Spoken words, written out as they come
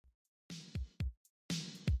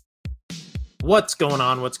What's going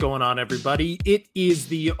on? What's going on, everybody? It is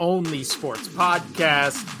the only sports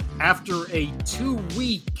podcast after a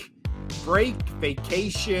 2-week break,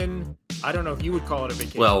 vacation. I don't know if you would call it a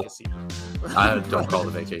vacation. Well, I don't call it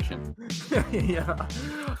a vacation.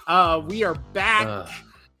 Yeah. We are back.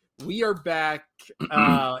 We are back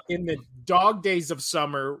in the dog days of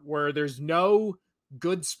summer where there's no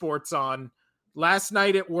good sports on. Last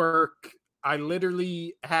night at work, I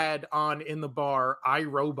literally had on in the bar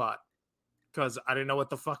iRobot because I didn't know what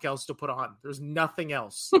the fuck else to put on. There's nothing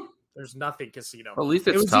else. There's nothing casino. Well, at least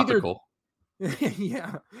it's topical.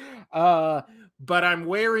 Yeah. But I'm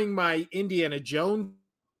wearing my Indiana Jones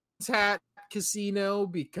hat casino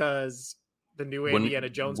because the new Indiana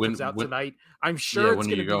Jones comes out tonight. I'm sure it's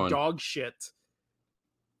going to be dog shit.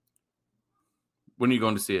 When are you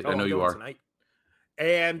going to see it? I know you are. Tonight.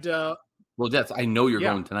 And well, yes, I know you're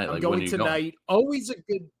going tonight. I'm going tonight. Always a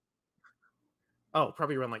good. Oh,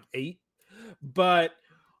 probably around like 8. But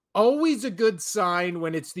always a good sign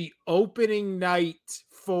when it's the opening night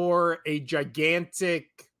for a gigantic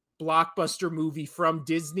blockbuster movie from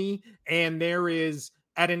Disney, and there is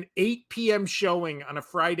at an 8 p.m. showing on a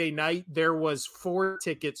Friday night, there was 4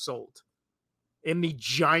 tickets sold in the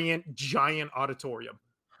giant auditorium.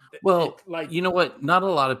 Well, you know what? Not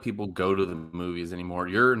a lot of people go to the movies anymore.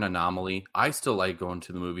 You're an anomaly. I still like going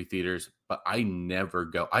to the movie theaters, but I never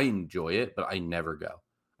go. I enjoy it, but I never go.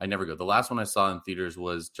 The last one I saw in theaters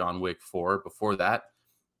was John Wick 4. Before that,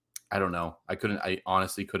 I don't know. I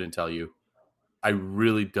honestly couldn't tell you. I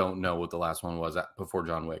really don't know what the last one was before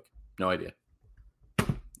John Wick. No idea.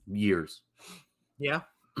 Years. Yeah.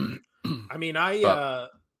 I mean, I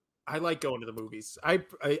like going to the movies.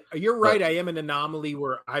 You're right. I am an anomaly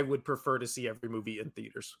where I would prefer to see every movie in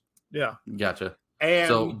theaters. Yeah. Gotcha.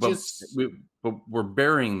 And we're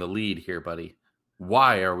burying the lead here, buddy.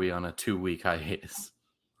 Why are we on a 2-week hiatus?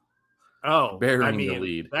 Oh, burying the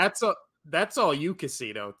lead. That's all you,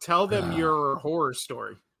 Casino. Tell them your horror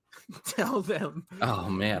story. Tell them. Oh,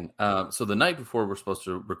 man. So the night before we're supposed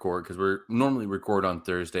to record, because we're normally record on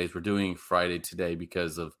Thursdays, we're doing Friday today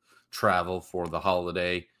because of travel for the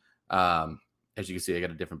holiday. As you can see, I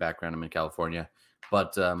got a different background. I'm in California.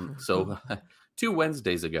 But so 2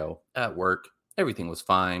 Wednesdays ago at work, everything was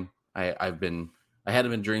fine. I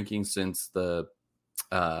hadn't been drinking since the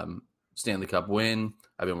Stanley Cup win.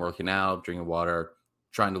 I've been working out, drinking water,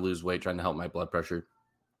 trying to lose weight, trying to help my blood pressure.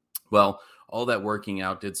 Well, all that working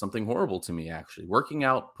out did something horrible to me, actually. Working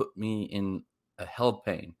out put me in a hell of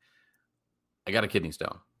pain. I got a kidney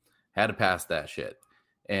stone. Had to pass that shit.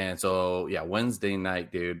 And so, yeah, Wednesday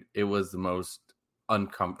night, dude, it was the most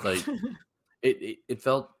uncomfortable. Like, it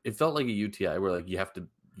felt like a UTI where, like, you have to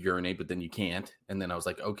urinate, but then you can't. And then I was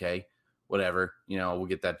like, okay, whatever. We'll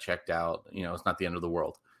get that checked out. It's not the end of the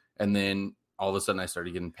world. And then all of a sudden I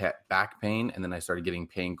started getting back pain, and then I started getting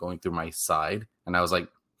pain going through my side. And I was like,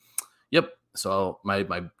 yep. So my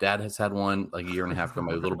dad has had one like a year and a half ago.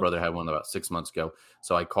 My little brother had one about 6 months ago.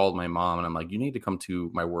 So I called my mom and I'm like, you need to come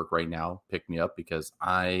to my work right now, pick me up, because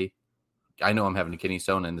I know I'm having a kidney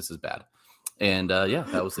stone and this is bad. And yeah,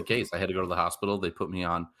 that was the case. I had to go to the hospital. They put me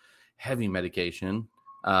on heavy medication.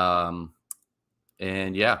 And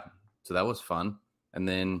yeah, so that was fun. And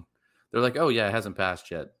then they're like, oh yeah, it hasn't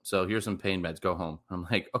passed yet. So here's some pain meds, go home. I'm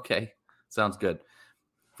like, okay, sounds good.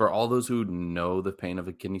 For all those who know the pain of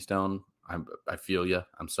a kidney stone, I feel you.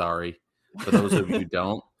 I'm sorry. For those of you who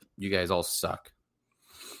don't, you guys all suck.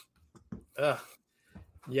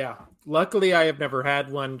 Yeah. Luckily, I have never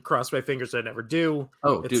had one. Cross my fingers, I never do.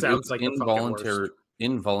 Oh, it sounds like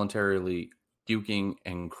involuntarily puking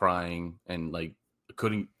and crying, and like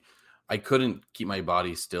I couldn't keep my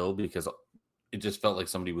body still because it just felt like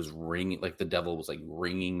somebody was ringing, like the devil was like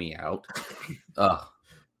wringing me out.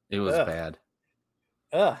 It was bad.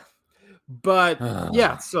 But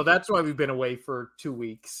yeah, so that's why we've been away for 2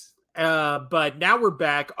 weeks. But now we're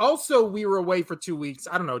back. Also, we were away for 2 weeks.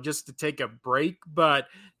 I don't know, just to take a break. But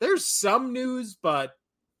there's some news, but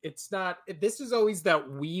it's not. This is always that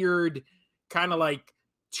weird kind of like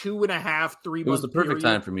 2.5, 3 months. It was the perfect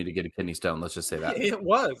time for me to get a kidney stone. Let's just say that. It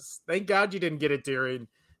was. Thank God you didn't get it during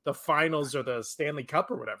the finals or the Stanley Cup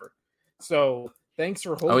or whatever. So thanks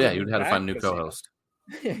for holding. Oh yeah, you'd have to find a new co-host.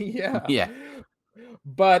 Yeah.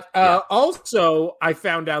 But also, I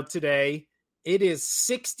found out today it is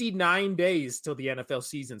 69 days till the NFL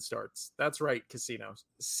season starts. That's right, casinos.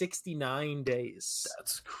 69 days.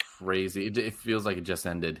 That's crazy. It feels like it just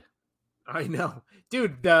ended. I know.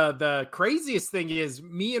 Dude, the craziest thing is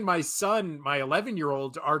me and my son, my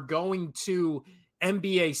 11-year-old, are going to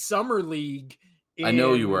NBA Summer League. I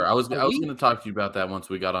know you were. I was going to talk to you about that once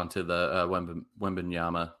we got onto the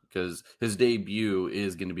Wembanyama, because his debut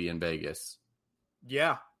is going to be in Vegas.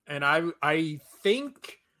 Yeah, and I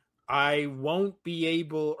think I won't be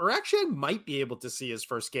able, or actually I might be able to see his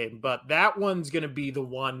first game, but that one's going to be the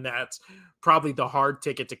one that's probably the hard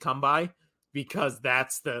ticket to come by because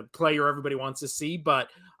that's the player everybody wants to see. But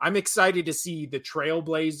I'm excited to see the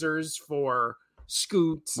Trailblazers for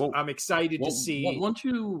Scoot. Well, I'm excited to see. once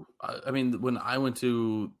you, I mean, when I went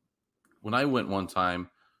one time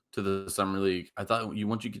to the summer league, I thought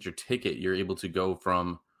once you get your ticket, you're able to go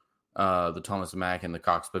from the Thomas Mack and the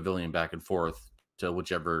Cox Pavilion back and forth to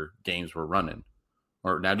whichever games were running.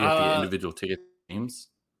 Or now do you have to get Uh, individual ticket games?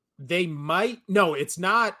 they might no, it's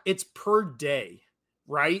not. It's per day,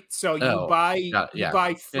 right? So Oh, you yeah, buy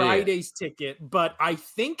yeah. Friday's ticket, but I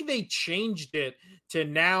think they changed it to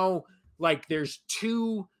now like there's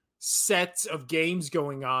two sets of games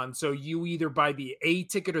going on. So you either buy the A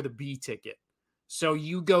ticket or the B ticket. So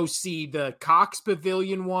you go see the Cox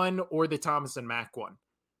Pavilion one or the Thomas and Mack one.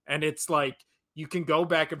 And it's like you can go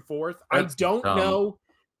back and forth. I That's don't dumb. know.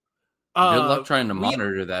 Good luck trying to We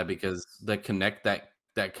monitor that because that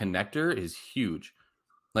connector is huge.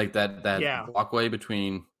 Like that yeah. walkway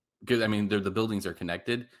between, because I mean the buildings are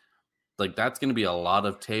connected. Like that's going to be a lot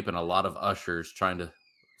of tape and a lot of ushers trying to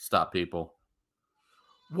stop people.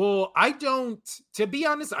 Well, I don't, to be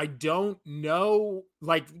honest, I don't know,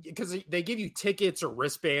 like, because they give you tickets or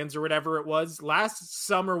wristbands or whatever it was. Last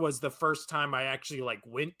summer was the first time I actually like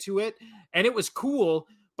went to it, and it was cool,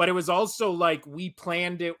 but it was also like we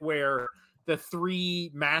planned it where the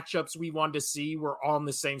three matchups we wanted to see were all in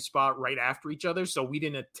the same spot right after each other. So we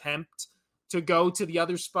didn't attempt to go to the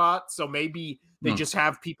other spot. So maybe they Hmm. just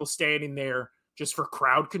have people standing there just for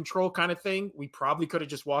crowd control kind of thing. We probably could have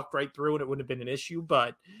just walked right through and it wouldn't have been an issue.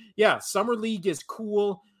 But yeah, Summer League is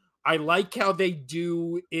cool. I like how they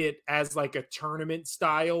do it as like a tournament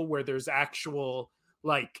style where there's actual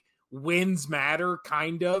like wins matter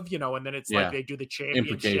kind of, and then it's like Yeah, they do the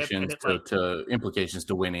championship and it like implications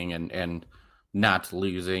to winning and not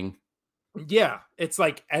losing. yeah, it's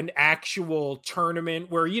like an actual tournament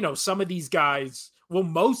where, some of these guys, well,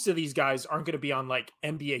 most of these guys aren't going to be on like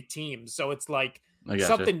NBA teams. So it's like I gotcha.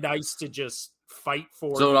 something nice to just fight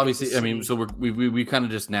for. So You get to obviously, I mean, see. so we kind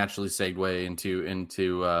of just naturally segue into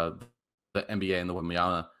the NBA and the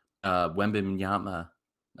Wembanyama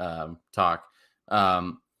talk.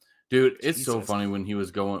 Dude, it's so Jesus. funny when he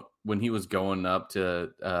was going up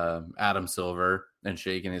to Adam Silver and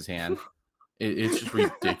shaking his hand. It's just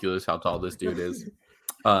ridiculous how tall this dude is.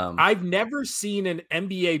 I've never seen an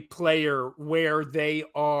NBA player where they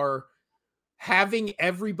are having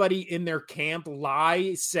everybody in their camp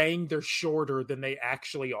lie saying they're shorter than they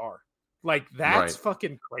actually are. Like that's Right.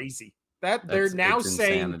 fucking crazy. That they're now It's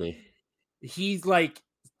saying insanity. he's like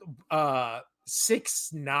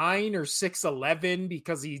 6'9" or 6'11"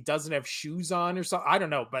 because he doesn't have shoes on or something. I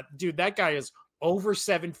don't know, but dude, that guy is over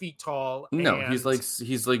 7 feet tall No, and he's what,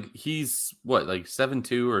 like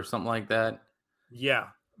 7'2" or something like that. yeah,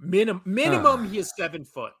 minimum he is 7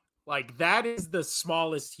 foot. Like that is the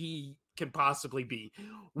smallest he can possibly be.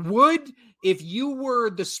 Would if you were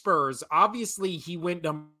the Spurs, obviously he went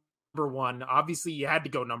number one. Obviously, you had to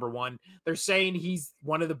go number one. They're saying he's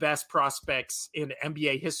one of the best prospects in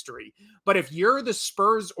NBA history. But if you're the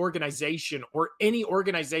Spurs organization or any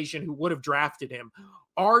organization who would have drafted him,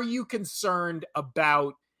 are you concerned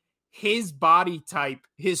about his body type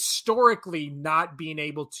historically not being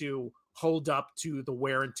able to hold up to the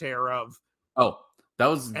wear and tear of Oh, that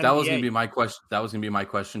was gonna NBA? be my question. That was gonna be my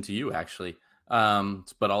question to you, actually.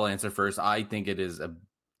 But I'll answer first. I think it is a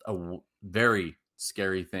very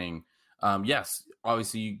scary thing. Yes,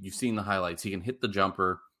 obviously you've seen the highlights. He can hit the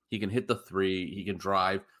jumper, he can hit the three, he can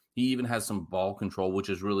drive. He even has some ball control, which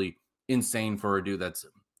is really insane for a dude that's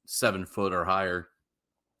 7 foot or higher.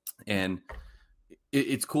 And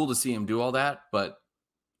it's cool to see him do all that, but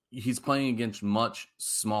he's playing against much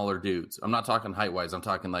smaller dudes. I'm not talking height wise. I'm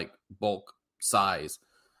talking like bulk size.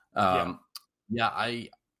 Yeah. Um, yeah,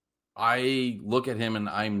 I look at him and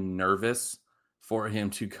I'm nervous for him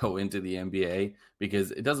to go into the NBA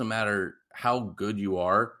because it doesn't matter how good you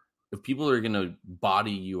are. If people are going to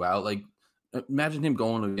body you out, like imagine him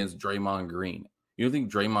going against Draymond Green. You don't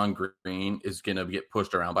think Draymond Green is going to get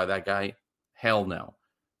pushed around by that guy? Hell no,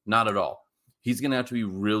 not at all. He's going to have to be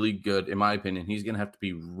really good, in my opinion. He's going to have to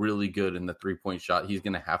be really good in the 3-point shot. He's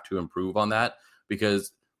going to have to improve on that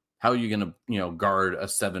because how are you going to, guard a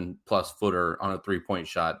 7+ footer on a 3-point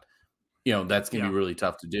shot? That's going to Yeah. be really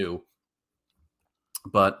tough to do.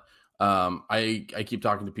 But I keep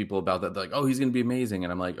talking to people about that. They're like, oh, he's going to be amazing.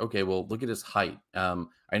 And I'm like, okay, well, look at his height.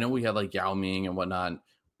 I know we had like Yao Ming and whatnot,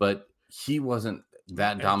 but he wasn't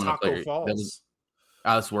that And dominant Taco player. Falls.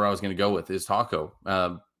 That's where I was going to go with is Taco,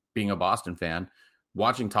 being a Boston fan.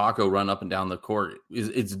 watching Taco run up and down the court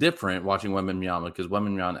it's different watching Wembanyama because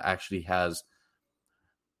Wembanyama actually has.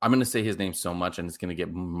 I'm going to say his name so much, and it's going to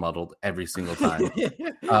get muddled every single time.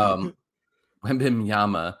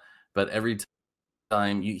 Wembanyama, but every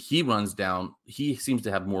time he runs down, he seems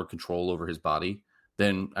to have more control over his body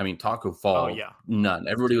than Taco Fall. Oh yeah, none.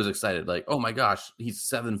 Everybody was excited, like, oh my gosh, he's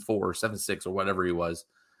 7'4", 7'6", or whatever he was.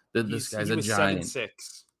 This guy's a giant.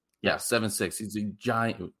 7'6". Yeah, 7'6". He's a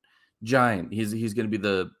giant. He's going to be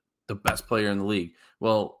the best player in the league.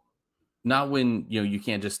 Well, not when you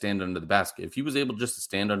can't just stand under the basket. If he was able just to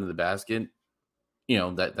stand under the basket,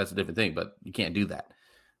 that's a different thing. But you can't do that.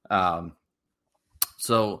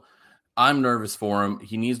 So I'm nervous for him.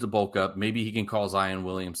 He needs to bulk up. Maybe he can call Zion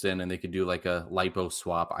Williamson and they could do like a lipo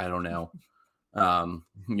swap. I don't know.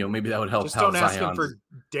 Maybe that would help. Just don't ask him for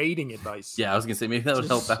dating advice. Yeah, I was gonna say maybe that would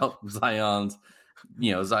help out Zion's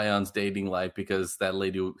dating life because that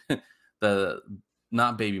lady, the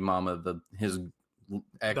not baby mama, his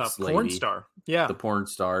ex lady, porn star, the porn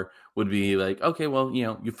star would be like, okay, well,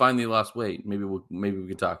 you finally lost weight. Maybe we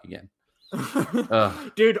could talk again.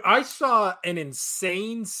 Dude, I saw an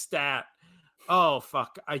insane stat. Oh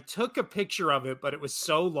fuck! I took a picture of it, but it was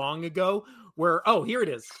so long ago. Here it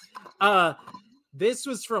is. This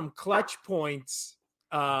was from Clutch Points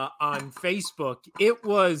on Facebook. It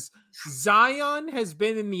was Zion has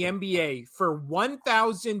been in the NBA for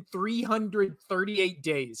 1,338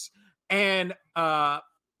 days, and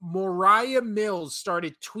Moriah Mills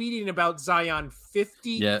started tweeting about Zion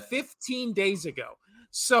 15 days ago.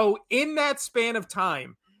 So in that span of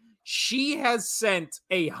time, she has sent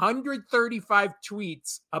 135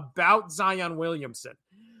 tweets about Zion Williamson.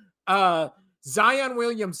 Zion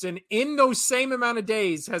Williamson, in those same amount of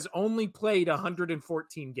days, has only played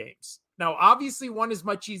 114 games. Now, obviously, one is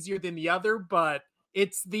much easier than the other, but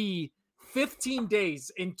it's the 15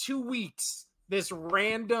 days in 2 weeks. This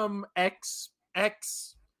random ex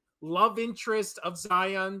love interest of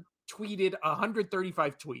Zion tweeted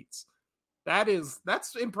 135 tweets. That's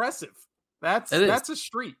impressive. That's a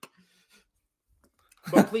streak.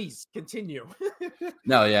 But please continue.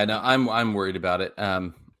 No, I'm worried about it.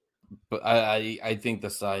 But I think the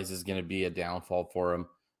size is going to be a downfall for him,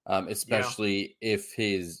 especially if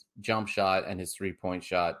his jump shot and his 3-point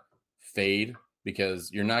shot fade, because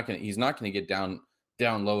he's not going to get down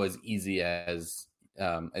low as easy as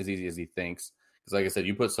he thinks. Because like I said,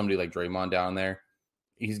 you put somebody like Draymond down there,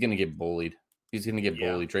 he's going to get bullied.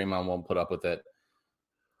 Bullied. Draymond won't put up with it.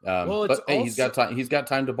 He's got time. He's got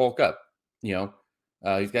time to bulk up.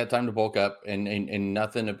 He's got time to bulk up, and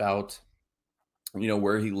nothing about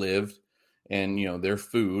where he lived and their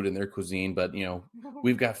food and their cuisine. But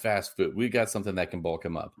we've got fast food. We've got something that can bulk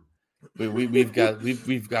him up. We've got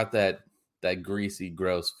that greasy,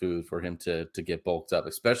 gross food for him to get bulked up,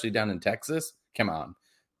 especially down in Texas. Come on,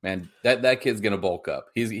 man, that kid's gonna bulk up.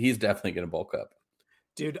 He's definitely gonna bulk up.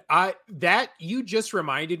 Dude, you just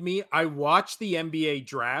reminded me. I watched the NBA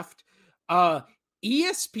draft.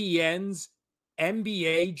 ESPN's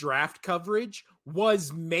NBA draft coverage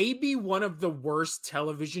was maybe one of the worst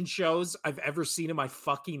television shows I've ever seen in my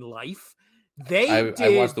fucking life. I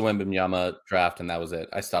watched the Wembanyama draft and that was it.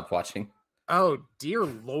 I stopped watching. Oh, dear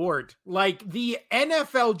Lord. Like the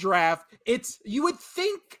NFL draft, you would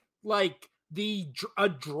think like a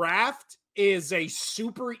draft is a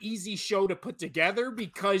super easy show to put together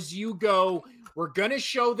because we're going to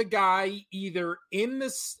show the guy either in the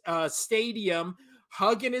stadium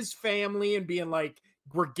hugging his family and being like,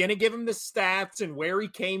 we're going to give him the stats and where he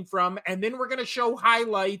came from. And then we're going to show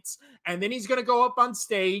highlights. And then he's going to go up on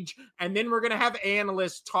stage. And then we're going to have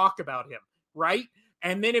analysts talk about him. Right.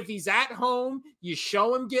 And then if he's at home, you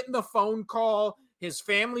show him getting the phone call. His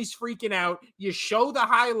family's freaking out. You show the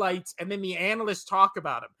highlights. And then the analysts talk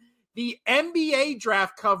about him. The NBA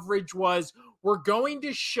draft coverage was, we're going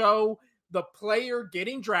to show the player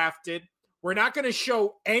getting drafted. We're not going to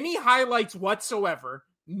show any highlights whatsoever.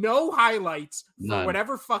 No highlights for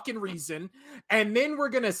whatever fucking reason. And then we're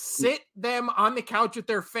going to sit them on the couch with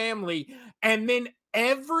their family. And then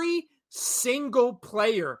every single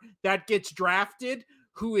player that gets drafted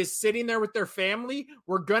who is sitting there with their family,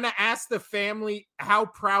 we're going to ask the family how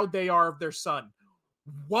proud they are of their son.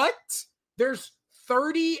 What? There's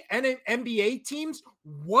 30 NBA teams?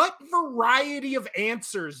 What variety of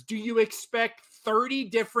answers do you expect 30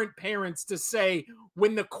 different parents to say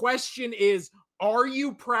when the question is, are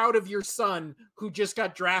you proud of your son who just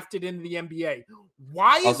got drafted into the NBA?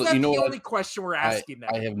 Why is that the only question we're asking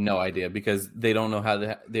that? I have no idea because they don't know how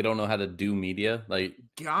to do media. Like,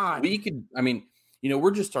 God,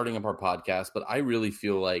 we're just starting up our podcast, but I really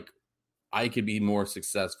feel like I could be more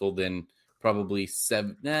successful than probably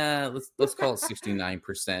let's call it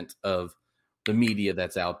 69% of the media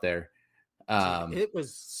that's out there. Dude, It's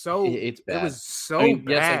it bad. was I so mean,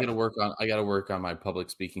 yes, I bad. got to work on my public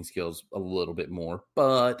speaking skills a little bit more,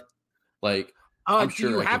 but like I'm Do you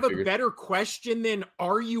sure I can have a figure. better question than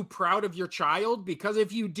are you proud of your child? Because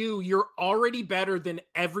if you do, you're already better than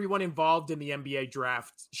everyone involved in the NBA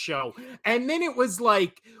draft show. And then it was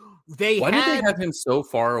like Why did they have him so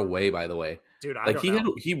far away, by the way? dude, I Like don't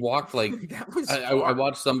know. he walked like That was I far.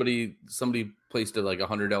 watched somebody placed a like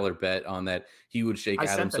 $100 bet on that he would shake I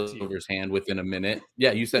Adam sent that to you. Silver's hand within a minute.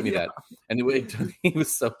 Yeah, you sent me Yeah. that. And he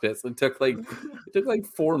was so pissed. It took like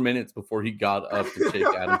 4 minutes before he got up to shake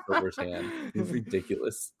Adam Silver's hand. It was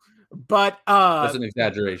ridiculous. But That's an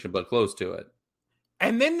exaggeration, but close to it.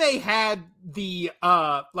 and then they had the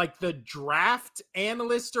like the draft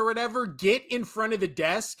analyst or whatever get in front of the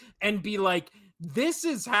desk and be like, this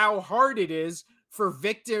is how hard it is for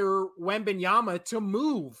Victor Wembanyama to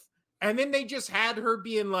move. And then they just had her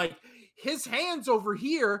being like, his hand's over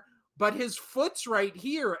here, but his foot's right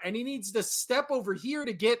here, and he needs to step over here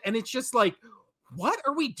to get. And it's just like, what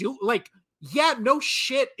are we doing? Like, yeah, no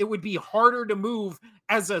shit. It would be harder to move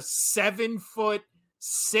as a 7'6"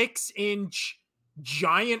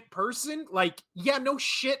 giant person. Like, yeah, no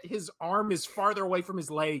shit. His arm is farther away from his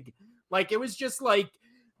leg. Like, it was just like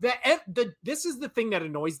this is the thing that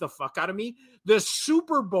annoys the fuck out of me. The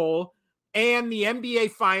Super Bowl and the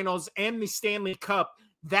NBA Finals and the Stanley Cup.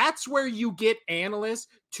 That's where you get analysts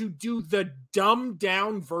to do the dumbed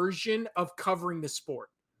down version of covering the sport,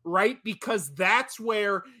 right? Because that's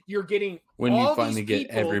where you're getting when all you finally these get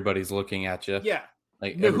people, everybody's looking at you. Yeah.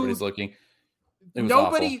 Like everybody's looking. It was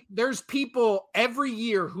awful. There's people every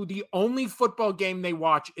year who the only football game they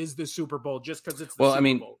watch is the Super Bowl just because it's the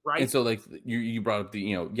Super Bowl, right? And so like you brought up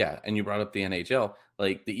the, and you brought up the NHL,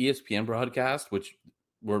 like the ESPN broadcast, which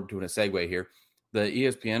we're doing a segue here. The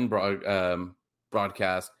ESPN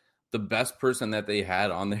broadcast, the best person that they had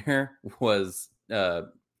on there was not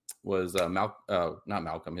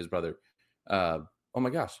Malcolm, his brother. Oh my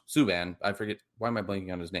gosh, Subban. I forget, why am I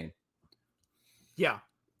blanking on his name? Yeah.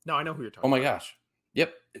 No, I know who you're talking about. Oh my about. gosh.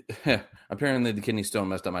 Yep. Apparently the kidney stone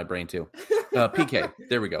messed up my brain too. PK.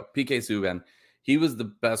 There we go. PK Subban. He was the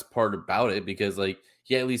best part about it because like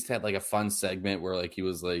he at least had like a fun segment where like he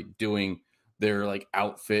was like doing their like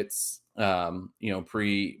outfits,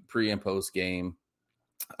 pre and post game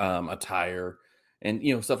attire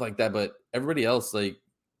and stuff like that. But everybody else, like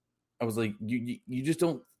I was like, you just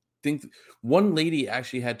don't think. One lady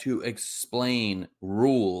actually had to explain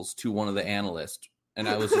rules to one of the analysts. And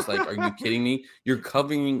I was just like, are you kidding me? You're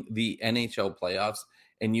covering the NHL playoffs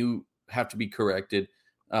and you have to be corrected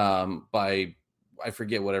by, I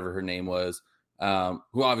forget whatever her name was,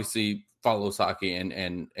 who obviously follows hockey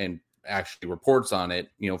and actually reports on it,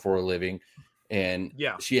 for a living. And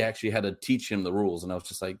she actually had to teach him the rules. And I was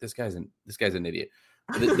just like, this guy's an idiot.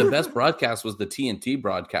 The best broadcast was the TNT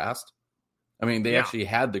broadcast. I mean, they actually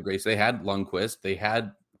had the greats. They had Lundqvist. They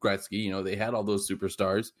had Gretzky. They had all those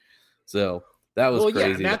superstars. So that was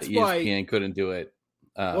crazy. That's that ESPN couldn't do it.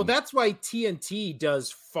 That's why TNT does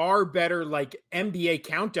far better, like NBA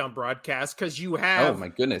countdown broadcasts, because you have my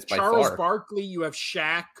goodness, Charles Barkley, you have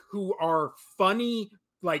Shaq, who are funny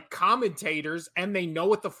like commentators, and they know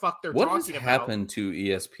what the fuck they're talking about. What has happened to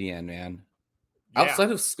ESPN, man? Yeah.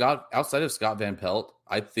 Outside of Scott Van Pelt,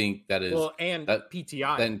 I think that is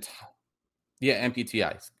PTI. And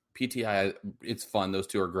PTI. PTI, it's fun. Those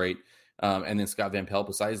two are great. And then Scott Van Pelt.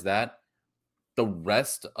 Besides that, the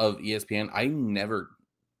rest of ESPN, I never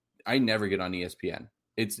get on ESPN.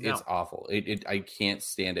 It's awful. I can't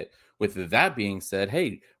stand it. With that being said,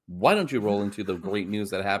 hey, why don't you roll into the great news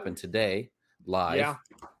that happened today live? Yeah,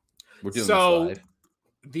 we're doing this live.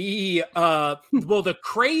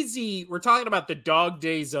 We're talking about the dog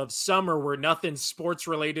days of summer where nothing sports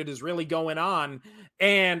related is really going on,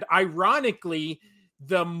 and ironically,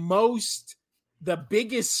 the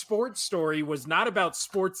biggest sports story was not about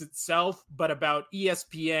sports itself, but about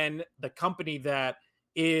ESPN, the company that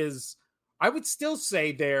is, I would still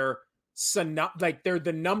say they're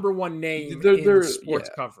the number one name in sports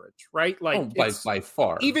coverage, right? Like by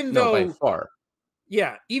far, even though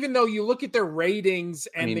you look at their ratings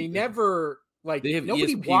and they never they have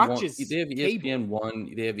nobody watches. They have ESPN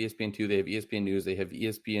 1, they have ESPN 2, they have ESPN News, they have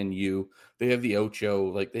ESPN U, they have the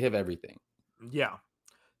Ocho, like they have everything. Yeah,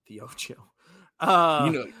 the Ocho. I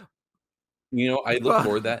look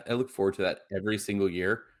forward to that. I look forward to that every single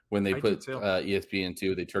year when they put ESPN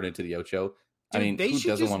 2, they turn it to the Ocho. Dude, who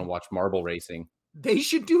doesn't want to watch marble racing? They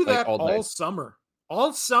should do that all summer.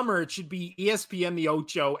 All summer, it should be ESPN, the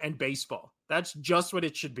Ocho, and baseball. That's just what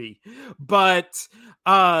it should be. But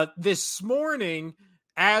this morning,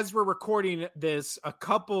 as we're recording this a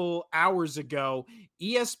couple hours ago,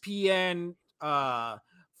 ESPN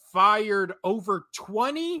fired over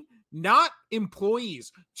 20, not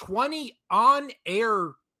employees, 20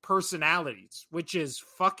 on-air personalities, which is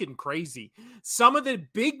fucking crazy. Some of the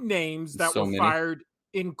big names that were fired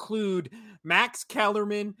include Max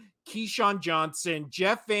Kellerman, Keyshawn Johnson,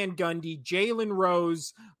 Jeff Van Gundy, Jalen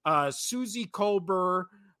Rose, Susie Colbert,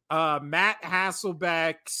 Matt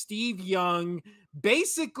Hasselbeck, Steve Young,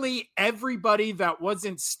 basically everybody that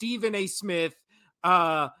wasn't Stephen A. Smith.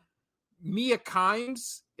 Mia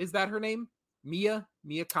Kimes, is that her name? Mia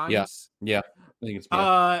Kimes? Yeah, I think it's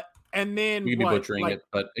Mia. And then we could be butchering it,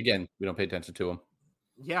 but again, we don't pay attention to them.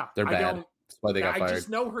 Yeah, they're bad. That's why they got fired. I just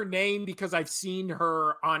know her name because I've seen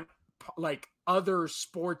her on like other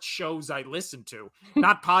sports shows I listen to,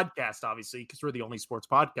 not podcast, obviously, because we're the only sports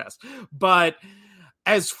podcast. But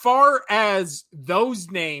as far as those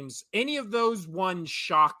names, any of those ones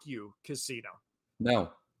shock you, Casino?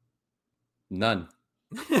 No, none.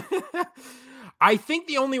 I think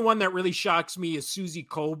the only one that really shocks me is Susie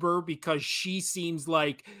Colbert, because she seems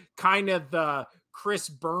like kind of the Chris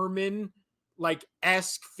Berman like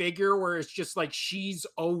esque figure, where it's just like she's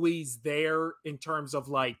always there in terms of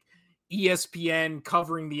like ESPN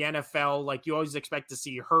covering the NFL. Like you always expect to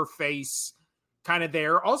see her face kind of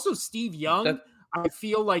there. Also, Steve Young, I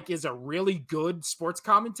feel like is a really good sports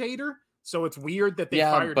commentator. So it's weird that they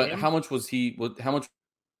fired him. But how much was he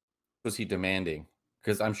demanding?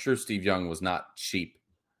 Because I'm sure Steve Young was not cheap.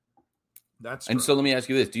 That's and true. So let me ask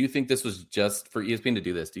you this. Do you think this was just for ESPN to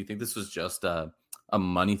do this? Do you think this was just a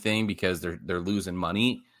money thing because they're losing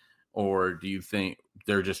money? Or do you think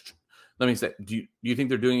they're just, let me say, do you think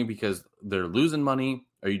they're doing it because they're losing money?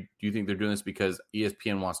 Or do you think they're doing this because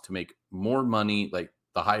ESPN wants to make more money, like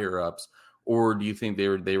the higher ups? Or do you think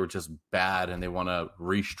they were just bad and they want to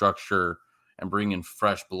restructure and bring in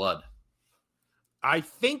fresh blood? I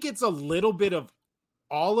think it's a little bit of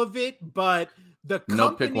all of it, but the company...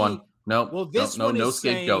 No, pick one. No, well, this no, one no is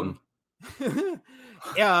scapegoating.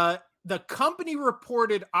 The company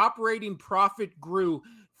reported operating profit grew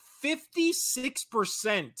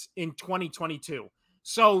 56% in 2022.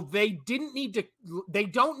 So they don't need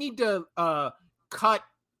to cut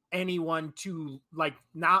anyone to like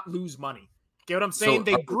not lose money. Get what I'm saying? So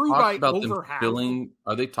they grew by over half.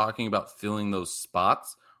 Are they talking about filling those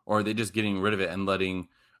spots, or are they just getting rid of it and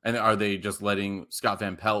are they just letting Scott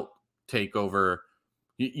Van Pelt take over?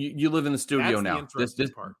 You live in the studio now.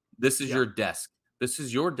 This is your desk. This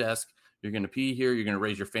is your desk. You're going to pee here. You're going to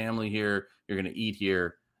raise your family here. You're going to eat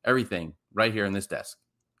here. Everything right here in this desk.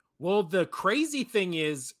 Well, the crazy thing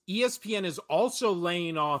is ESPN is also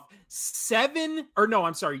laying off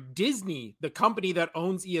Disney, the company that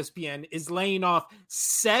owns ESPN, is laying off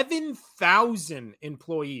 7,000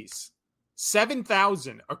 employees.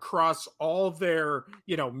 7,000 across all their,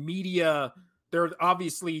 media. They're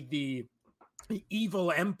obviously the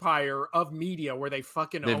evil empire of media where they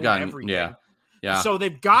fucking own everything. Yeah. So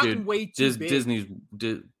they've gotten way too big.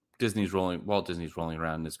 Disney's rolling. Walt Disney's rolling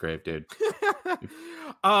around in his grave, dude.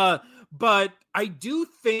 But I do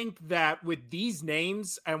think that with these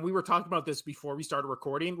names, and we were talking about this before we started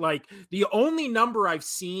recording, like the only number I've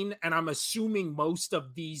seen, and I'm assuming most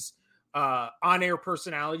of these on-air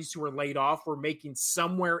personalities who were laid off were making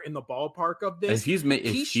somewhere in the ballpark of this.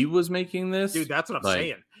 If he was making this, dude, that's what I'm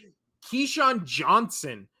saying. Keyshawn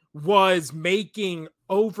Johnson was making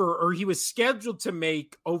he was scheduled to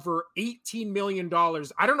make over $18 million.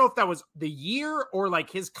 I don't know if that was the year or like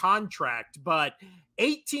his contract, but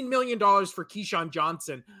 $18 million for Keyshawn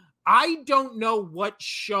Johnson. I don't know what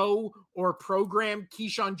show or program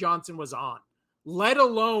Keyshawn Johnson was on, let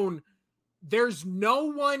alone there's no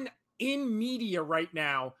one in media right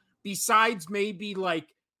now besides maybe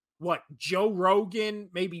like Joe Rogan,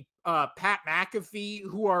 maybe Pat McAfee,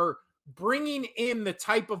 who are bringing in the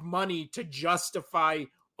type of money to justify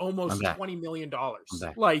almost $20 million.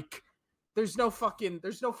 Like there's no fucking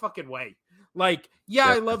way. Like,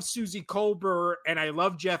 I love Susie Colbert and I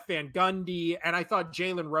love Jeff Van Gundy, and I thought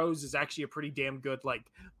Jalen Rose is actually a pretty damn good like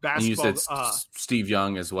basketball. And you said Steve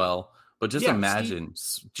Young as well, but just imagine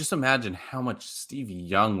how much Steve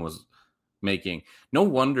Young was making. No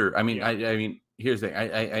wonder. I mean, I mean, here's the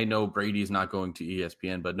thing. I know Brady's not going to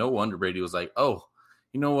ESPN, but no wonder Brady was like, oh,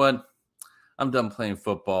 you know what? I'm done playing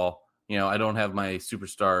football. I don't have my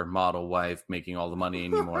superstar model wife making all the money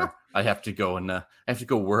anymore. I have to go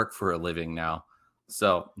work for a living now.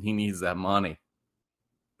 So he needs that money.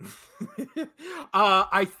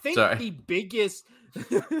 I think the biggest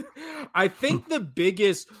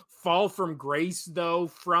fall from grace, though,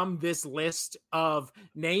 from this list of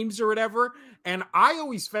names or whatever. And I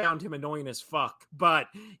always found him annoying as fuck. But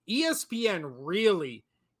ESPN really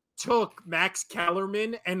took Max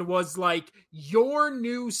Kellerman and was like, your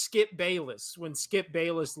new Skip Bayless when Skip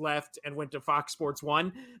Bayless left and went to Fox Sports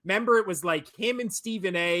 1. Remember, it was like him and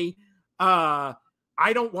Stephen A. I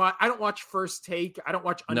don't watch First Take. I don't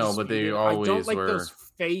watch Undisputed. No, but they always I don't like were those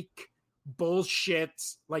fake bullshit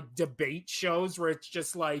like debate shows where it's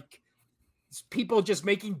just like people just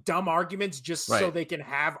making dumb arguments just so they can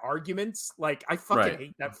have arguments. Like, I fucking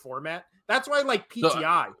hate that format. That's why I like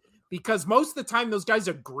PTI, because most of the time those guys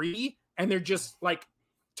agree and they're just like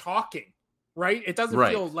talking, right? It doesn't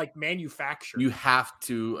feel like manufactured. You have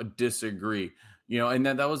to disagree, and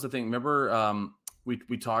that was the thing. Remember,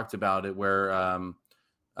 we talked about it where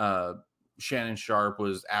Shannon Sharp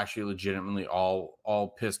was actually legitimately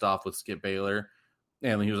all pissed off with Skip Baylor,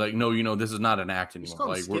 and he was like, "No, this is not an act anymore."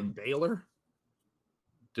 Like, Skip Baylor.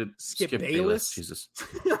 Did Skip Bayless? Jesus,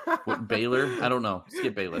 what, Baylor? I don't know.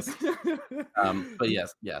 Skip Bayless. But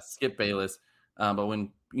yes, Skip Bayless. But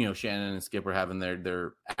when Shannon and Skip were having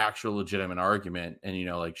their actual legitimate argument, and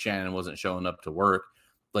like Shannon wasn't showing up to work,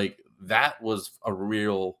 like that was a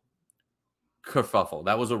real kerfuffle.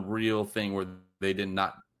 That was a real thing where they did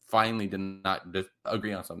not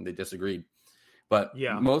agree on something. They disagreed. But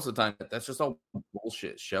most of the time, that's just a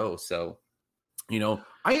bullshit show. So,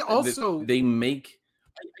 I also they make.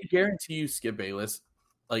 I guarantee you, Skip Bayless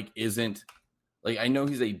isn't like, I know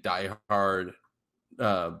he's a diehard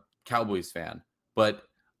Cowboys fan, but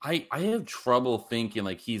I have trouble thinking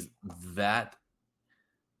like he's that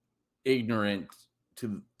ignorant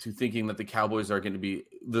to thinking that the Cowboys are going to be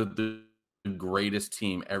the greatest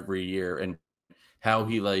team every year, and how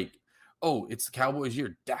he it's the Cowboys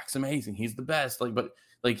year. Dak's amazing. He's the best. But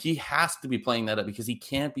he has to be playing that up because he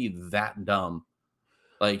can't be that dumb.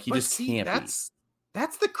 Can't be.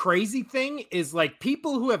 That's the crazy thing is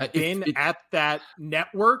people who have been at that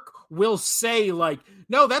network will say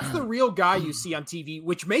no, that's the real guy you see on TV,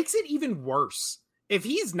 which makes it even worse. If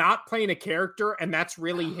he's not playing a character and that's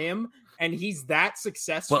really him and he's that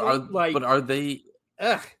successful, but are they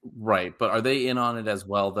right? But are they in on it as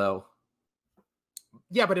well though?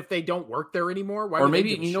 Yeah, but if they don't work there anymore, why? Or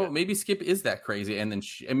maybe maybe Skip is that crazy, and then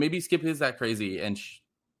maybe Skip is that crazy, and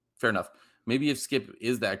fair enough. Maybe if Skip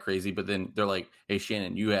is that crazy, but then they're like, "Hey,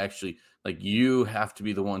 Shannon, you actually you have to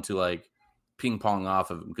be the one to ping pong off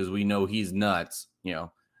of him because we know he's nuts,"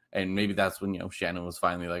 And maybe that's when Shannon was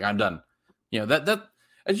finally like, "I'm done." That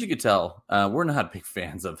as you could tell, we're not big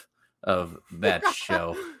fans of that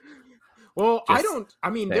show. Well,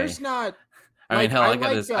 there's not. I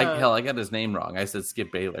got his name wrong. I said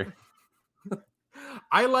Skip Baylor.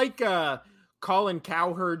 I like Colin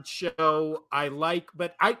Cowherd's show. I like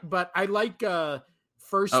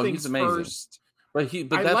First Things First. But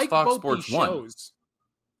that's Fox Sports 1.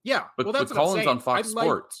 Yeah, but that's Colin's on Fox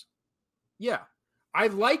Sports. Yeah, I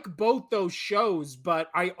like both those shows, but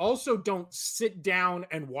I also don't sit down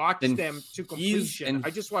and watch them to completion.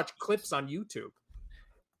 I just watch clips on YouTube.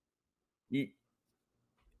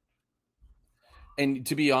 And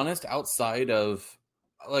to be honest, outside of,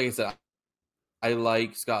 like I said, I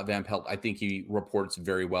like Scott Van Pelt. I think he reports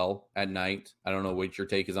very well at night. I don't know what your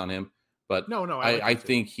take is on him, but I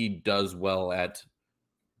think he does well at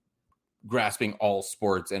grasping all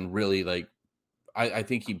sports and really I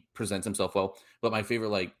think he presents himself well. But my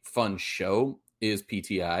favorite fun show is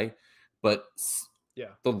PTI. But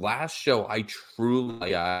the last show I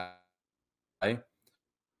truly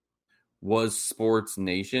was Sports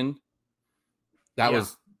Nation. That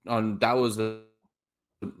was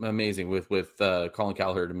amazing with Colin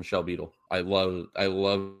Cowherd and Michelle Beadle. I love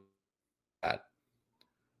that.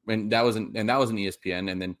 And that was an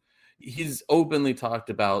ESPN, and then he's openly talked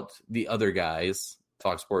about the other guys,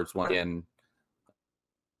 Fox Sports 1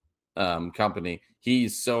 and company.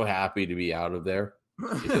 He's so happy to be out of there.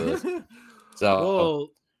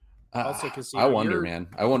 So I wonder, man.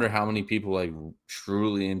 I wonder how many people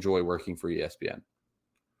truly enjoy working for ESPN.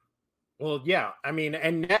 Well, yeah.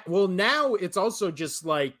 Now it's also just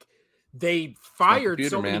they fired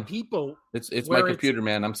so many people. It's my computer,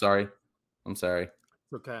 man. I'm sorry.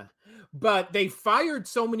 Okay. But they fired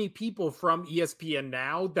so many people from ESPN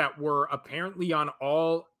now that were apparently on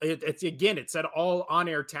it said all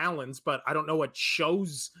on-air talents, but I don't know what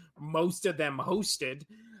shows most of them hosted.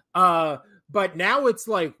 But now it's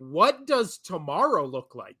what does tomorrow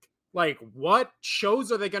look like? What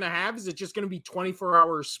shows are they going to have? Is it just going to be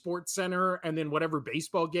 24-hour Sports Center and then whatever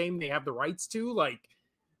baseball game they have the rights to?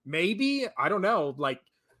 Maybe, I don't know.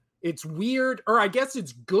 It's weird, or I guess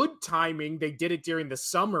it's good timing. They did it during the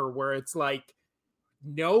summer where it's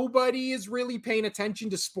nobody is really paying attention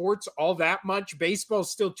to sports all that much.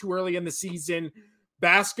 Baseball's still too early in the season.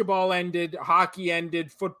 Basketball ended, hockey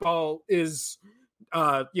ended, football is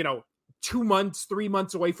 2 months, 3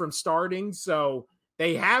 months away from starting. So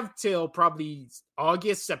they have till probably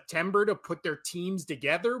August, September to put their teams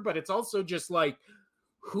together. But it's also just like,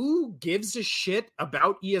 who gives a shit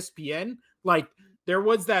about ESPN? Like, there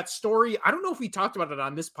was that story, I don't know if we talked about it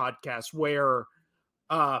on this podcast, where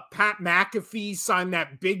Pat McAfee signed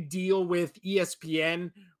that big deal with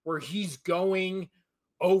ESPN where he's going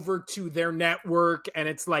over to their network, and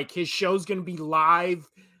it's like his show's going to be live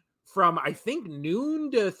from, I think,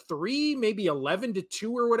 noon to 3, maybe 11 to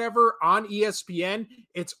 2 or whatever on ESPN.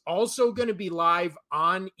 It's also going to be live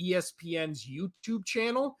on ESPN's YouTube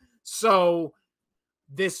channel. So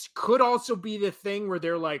this could also be the thing where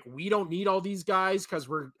they're like, we don't need all these guys because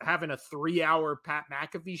we're having a 3-hour Pat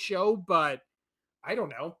McAfee show. But I don't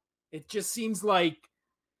know. It just seems like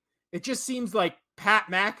Pat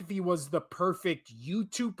McAfee was the perfect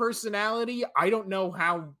YouTube personality. I don't know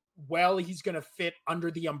how well he's going to fit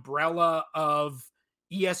under the umbrella of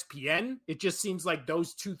ESPN. It just seems like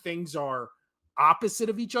those two things are opposite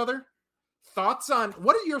of each other. What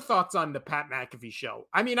are your thoughts on the Pat McAfee show?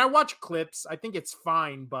 I mean, I watch clips. I think it's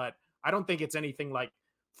fine, but I don't think it's anything like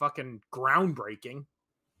fucking groundbreaking.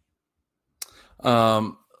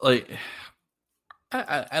 Like,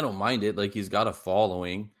 I don't mind it. Like, he's got a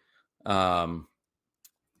following.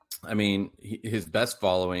 I mean, his best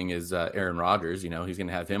following is Aaron Rodgers. He's going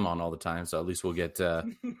to have him on all the time, so at least we'll get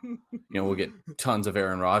we'll get tons of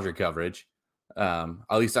Aaron Rodgers coverage. At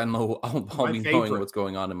least I know I'll be knowing what's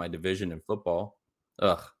going on in my division in football.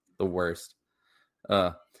 Ugh, the worst.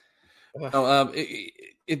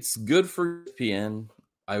 It's good for ESPN,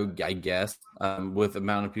 I guess, with the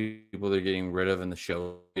amount of people they're getting rid of and the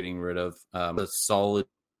show getting rid of. A solid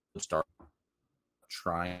start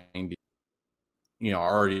trying to,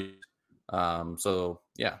 already. So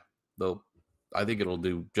yeah, I think it'll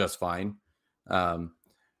do just fine. And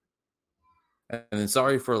then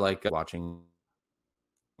sorry for watching,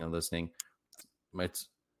 listening. My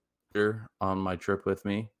toaster on my trip with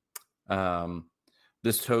me.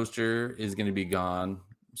 This toaster is going to be gone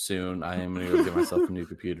soon. I am going to go get myself a new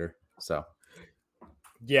computer. So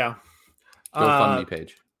yeah, GoFundMe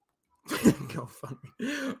page.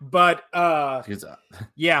 GoFundMe. But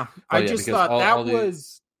yeah, I just thought all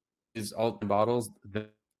these alt bottles.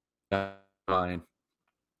 Fine.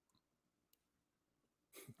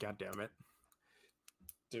 God damn it,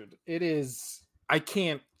 dude! It is. I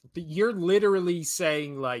can't. You're literally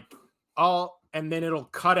saying and then it'll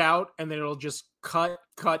cut out, and then it'll just cut,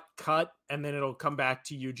 and then it'll come back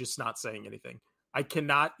to you just not saying anything. I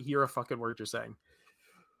cannot hear a fucking word you're saying.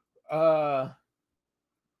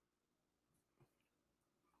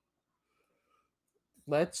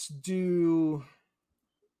 Let's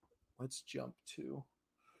jump to.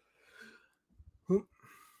 All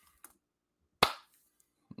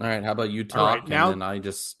right, how about you talk, right, now, and then I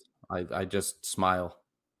just smile.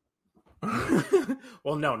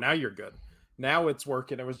 Well, no, now you're good. Now it's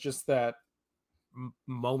working. It was just that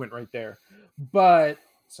moment right there. But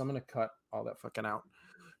so I'm gonna cut all that fucking out.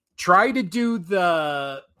 Try to do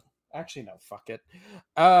actually no, fuck it.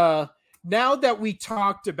 Now that we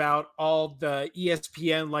talked about all the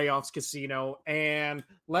ESPN layoffs, Casino, and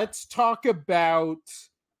let's talk about,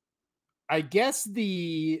 I guess,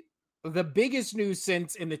 the biggest news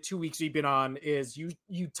since in the 2 weeks we've been on is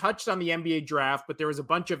you touched on the NBA draft, but there was a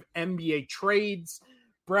bunch of NBA trades.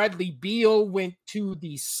 Bradley Beal went to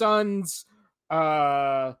the Suns.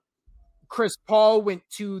 Chris Paul went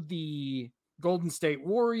to the Golden State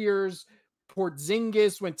Warriors.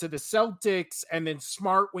 Porzingis went to the Celtics, and then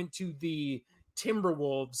Smart went to the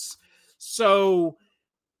Timberwolves. So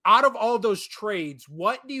out of all those trades,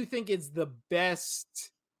 what do you think is the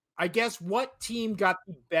best? I guess what team got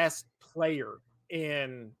the best player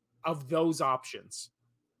of those options?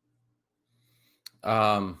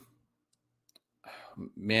 I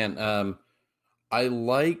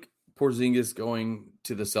like Porzingis going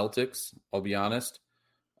to the Celtics, I'll be honest.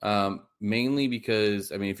 Mainly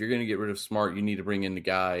because, I mean, if you're going to get rid of Smart, you need to bring in the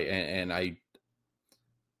guy, and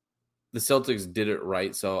the Celtics did it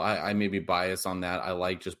right, so I may be biased on that. I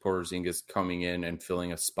like just Porzingis coming in and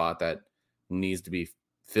filling a spot that needs to be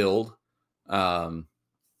filled. I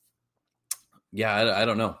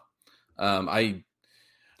don't know. I'm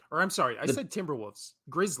sorry, I said Timberwolves.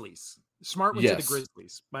 Grizzlies. Smart went to the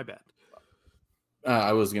Grizzlies. My bad.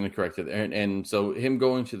 I was going to correct it. And so him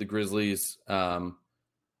going to the Grizzlies, I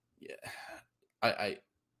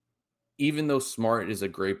even though Smart is a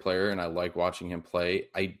great player and I like watching him play,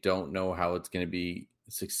 I don't know how it's going to be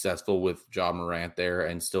successful with Ja Morant there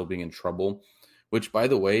and still being in trouble, which, by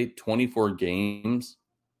the way, 24 games.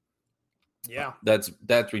 Yeah. That's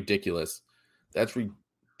ridiculous. That's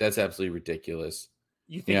absolutely ridiculous.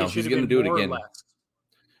 You think it should He's have going to been do it more or again. less?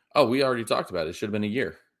 Oh, we already talked about it. It should have been a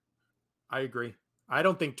year. I agree. I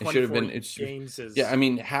don't think It should have 24 been. games is. Yeah, I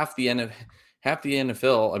mean, half the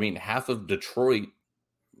NFL. I mean, half of Detroit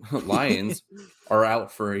Lions are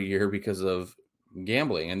out for a year because of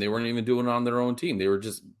gambling, and they weren't even doing it on their own team. They were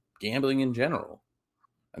just gambling in general,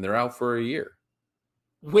 and they're out for a year.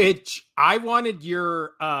 Which I wanted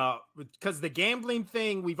your because the gambling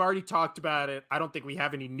thing, we've already talked about it. I don't think we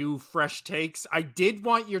have any new fresh takes. I did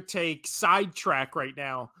want your take, sidetrack right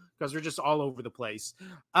now because we're just all over the place.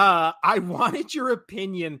 I wanted your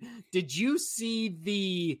opinion. Did you see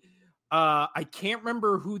the I can't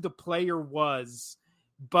remember who the player was,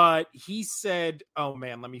 but he said, oh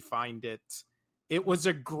man, let me find it. It was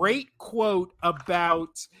a great quote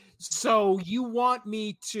about, so you want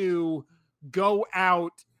me to go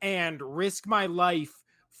out and risk my life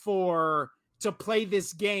to play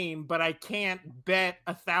this game, but I can't bet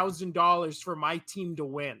 $1,000 for my team to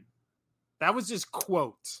win. That was his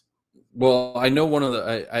quote. Well, I know one of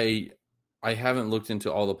the I haven't looked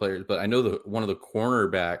into all the players, but I know one of the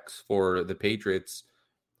cornerbacks for the Patriots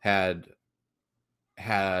had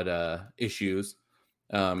issues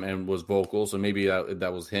and was vocal, so maybe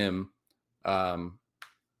that was him.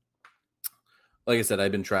 Like I said,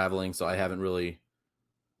 I've been traveling, so I haven't really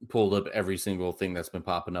pulled up every single thing that's been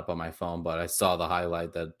popping up on my phone, but I saw the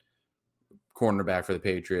highlight that cornerback for the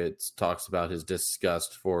Patriots talks about his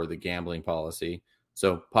disgust for the gambling policy.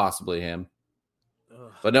 So possibly him.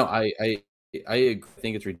 Ugh. But no, I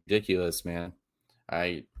think it's ridiculous, man.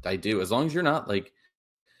 I do. As long as you're not like,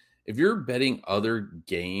 if you're betting other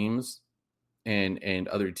games and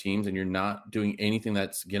other teams and you're not doing anything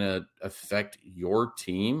that's going to affect your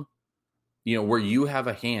team, where you have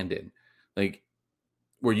a hand in, like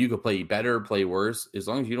where you could play better, play worse, as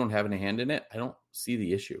long as you don't have any hand in it, I don't see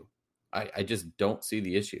the issue. I just don't see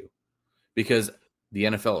the issue because the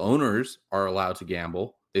NFL owners are allowed to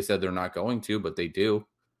gamble. They said they're not going to, but they do.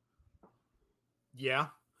 Yeah.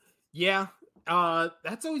 Yeah.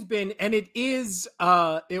 That's always been, and it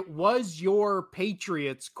was your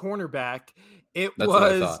Patriots cornerback. That's what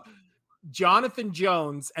I thought. Jonathan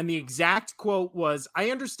Jones, and the exact quote was,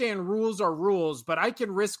 I understand rules are rules, but I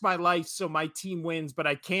can risk my life so my team wins, but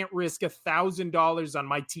I can't risk $1,000 on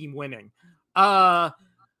my team winning.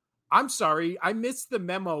 I'm sorry, I missed the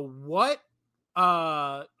memo. What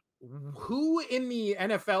who in the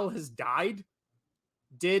NFL has died?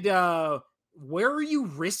 Where are you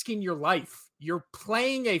risking your life? You're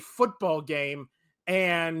playing a football game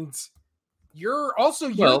and you're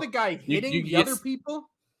the guy hitting the other people.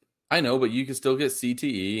 I know, but you can still get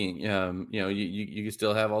CTE. You can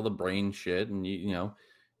still have all the brain shit, and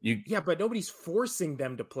Yeah, but nobody's forcing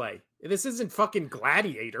them to play. This isn't fucking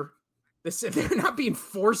Gladiator. They're not being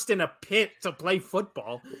forced in a pit to play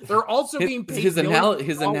football. They're also being paid. His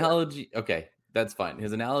analogy. Okay, that's fine.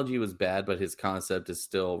 His analogy was bad, but his concept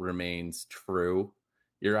still remains true.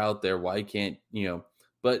 You're out there. Why can't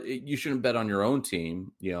But you shouldn't bet on your own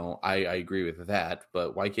team. I agree with that.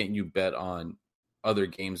 But why can't you bet on other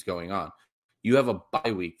games going on? You have a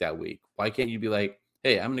bye week that week. Why can't you be like,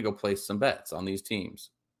 hey, I'm going to go place some bets on these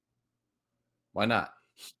teams? Why not?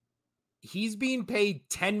 He's being paid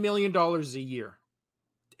 $10 million a year,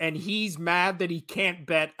 and he's mad that he can't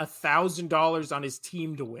bet $1,000 on his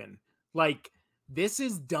team to win. Like, this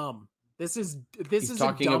is dumb. This is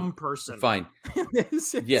a dumb person. Fine.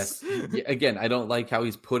 Yes. Again, I don't like how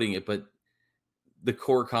he's putting it, but the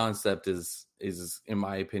core concept is in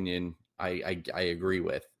my opinion, I agree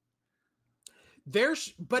with.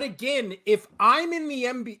 But again, if I'm in the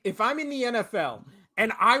NFL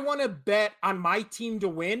and I want to bet on my team to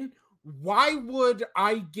win, why would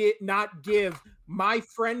I not give my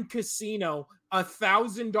friend Casino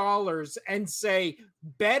 $1,000 and say,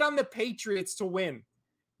 bet on the Patriots to win?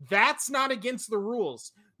 That's not against the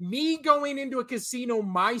rules. Me going into a casino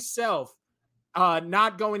myself,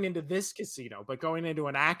 not going into this casino, but going into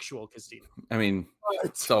an actual casino. I mean,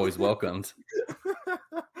 it's always welcomed.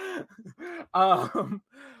 I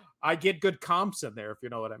get good comps in there, if you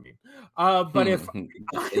know what I mean. But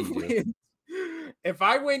if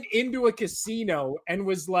I went into a casino and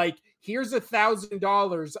was like, here's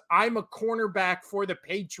 $1,000, I'm a cornerback for the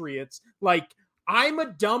Patriots. Like, I'm a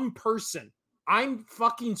dumb person. I'm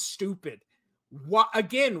fucking stupid. Why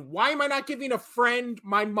am I not giving a friend,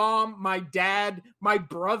 my mom, my dad, my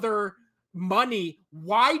brother money?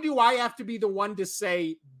 Why do I have to be the one to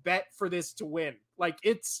say bet for this to win? Like,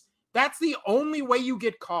 that's the only way you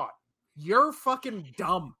get caught. You're fucking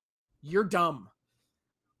dumb. You're dumb.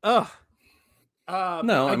 Ugh.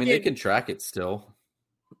 No, I mean, they Again, can track it still.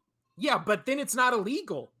 yeah, but then it's not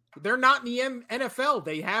illegal. They're not in the NFL.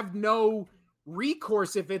 They have no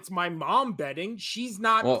recourse if it's my mom betting. She's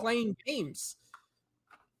not playing games.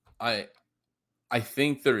 I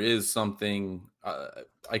think there is something.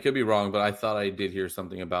 I could be wrong, but I thought I did hear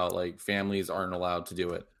something about like families aren't allowed to do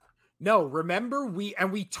it. No, remember we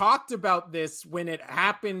talked about this when it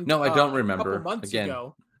happened. No, I don't a remember. couple months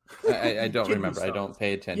ago. I don't remember. I don't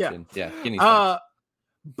pay attention. Yeah, kidney stones.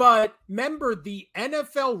 But remember, the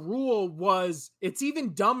NFL rule was, it's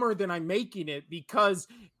even dumber than I'm making it, because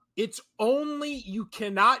it's only, you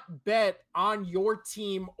cannot bet on your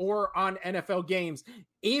team or on NFL games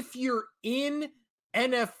if you're in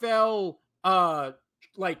NFL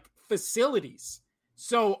like facilities.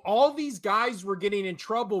 So all these guys were getting in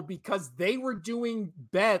trouble because they were doing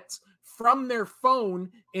bets from their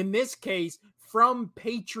phone, in this case, from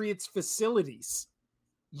Patriots facilities.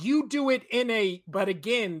 You do it but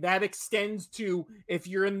again, that extends to if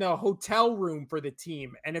you're in the hotel room for the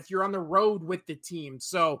team and if you're on the road with the team.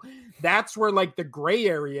 So that's where like the gray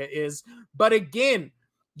area is. But again,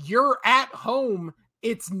 you're at home.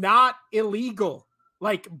 It's not illegal,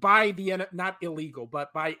 like not illegal,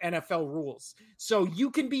 but by NFL rules. So you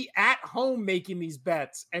can be at home making these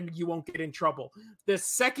bets and you won't get in trouble. The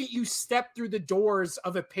second you step through the doors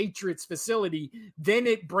of a Patriots facility, then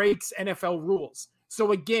it breaks NFL rules.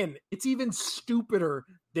 So again, it's even stupider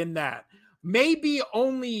than that. Maybe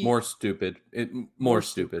only more stupid. More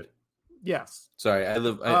stupid. Yes. Sorry, I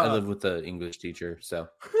live with the English teacher, so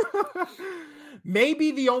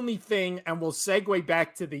maybe the only thing, and we'll segue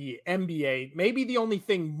back to the NBA, maybe the only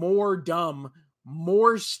thing more dumb,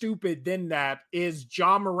 more stupid than that is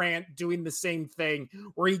Ja Morant doing the same thing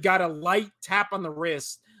where he got a light tap on the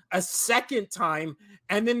wrist a second time,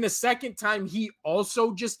 and then the second time he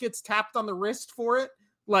also just gets tapped on the wrist for it.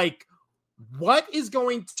 Like, what is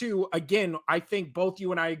going to, again, I think both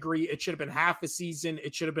you and I agree it should have been half a season,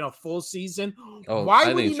 it should have been a full season.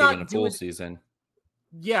 Why would he not do it? Season?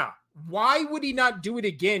 Yeah. Why would he not do it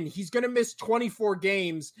again? He's going to miss 24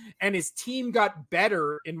 games, and his team got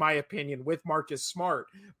better, in my opinion, with Marcus Smart.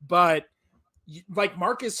 But like,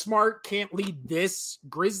 Marcus Smart can't lead this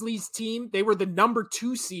Grizzlies team. They were the number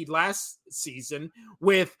 2 seed last season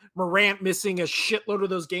with Morant missing a shitload of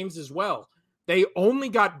those games as well. They only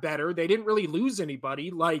got better. They didn't really lose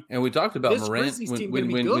anybody. Like, and we talked about Morant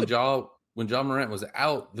when Ja Morant was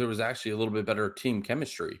out, there was actually a little bit better team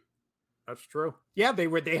chemistry. That's true. Yeah,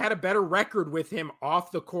 they had a better record with him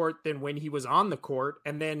off the court than when he was on the court.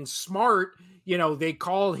 And then Smart, they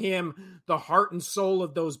call him the heart and soul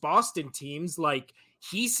of those Boston teams. Like,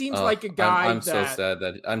 he seems like a guy I'm so sad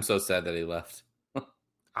that he left.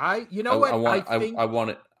 I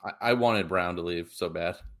wanted Brown to leave so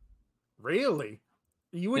bad. Really?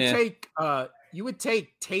 You would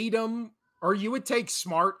take Tatum, or you would take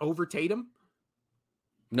Smart over Tatum?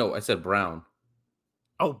 No, I said Brown.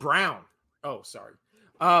 Oh, Brown. Oh, sorry.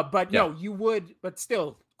 But yeah. No, you would, but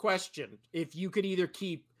still, question. If you could either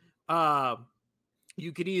keep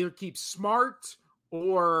Smart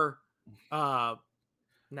or now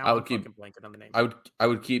I would keep blanking on the name. I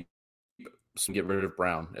would keep get rid of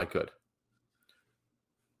Brown. I could.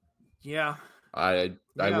 Yeah. I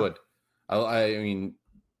would. I mean,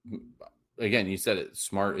 again, you said it.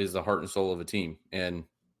 Smart is the heart and soul of a team, and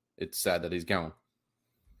it's sad that he's gone.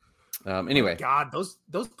 Anyway, God, those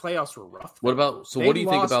playoffs were rough. What do you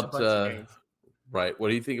think about right? What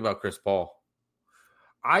do you think about Chris Paul?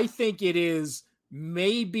 I think it is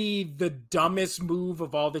maybe the dumbest move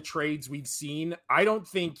of all the trades we've seen. I don't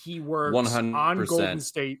think he works 100%. On Golden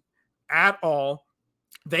State at all.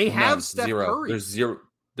 They have Steph Curry.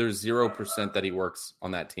 There's 0% that he works on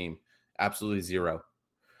that team. Absolutely zero.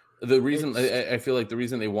 The reason I feel like the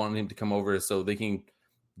reason they want him to come over is so they can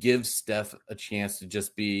give Steph a chance to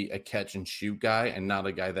just be a catch and shoot guy and not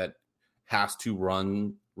a guy that has to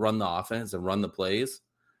run the offense and run the plays.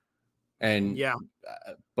 And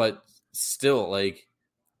but still, like,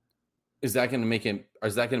 is that going to make him? Or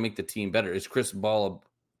is that going to make the team better? Is Chris Paul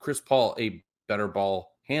a better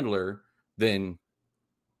ball handler than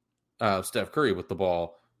Steph Curry with the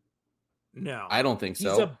ball? No, I don't think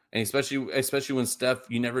so. And especially when Steph,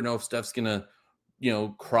 you never know if Steph's gonna,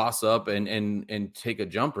 cross up and take a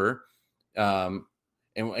jumper.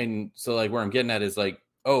 And so like where I'm getting at is like,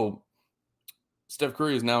 oh, Steph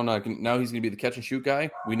Curry is now he's gonna be the catch and shoot guy.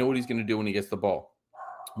 We know what he's gonna do when he gets the ball.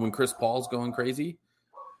 When Chris Paul's going crazy,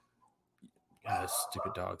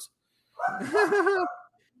 stupid dogs.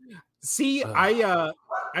 See, I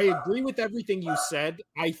agree with everything you said.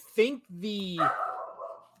 I think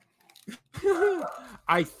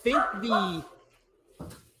I think the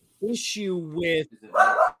issue with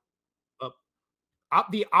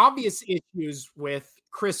the obvious issues with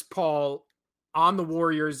Chris Paul on the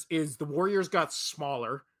Warriors is the Warriors got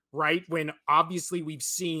smaller, right? When obviously we've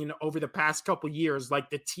seen over the past couple years, like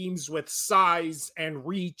the teams with size and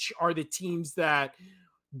reach are the teams that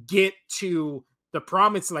get to the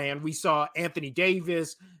promised land. We saw Anthony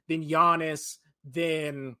Davis, then Giannis,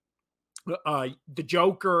 then the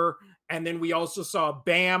Joker, and then we also saw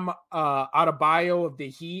Bam Adebayo of the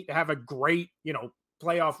Heat have a great,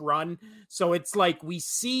 playoff run. So it's like we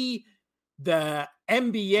see the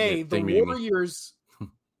NBA, the Warriors,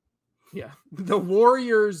 the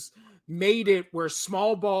Warriors made it where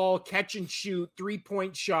small ball, catch and shoot,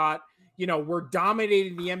 3-point shot, were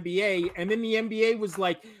dominating the NBA. And then the NBA was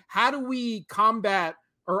like, how do we combat,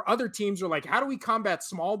 or other teams are like, how do we combat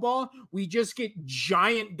small ball? We just get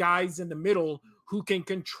giant guys in the middle who can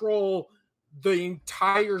control the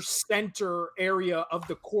entire center area of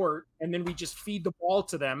the court, and then we just feed the ball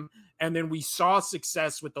to them. And then we saw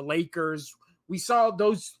success with the Lakers. We saw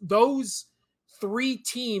those three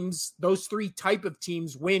teams, those three type of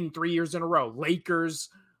teams win 3 years in a row. Lakers,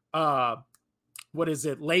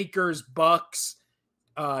 Lakers, Bucks,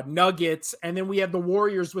 Nuggets, and then we have the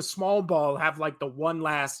Warriors with small ball have like the one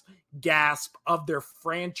last gasp of their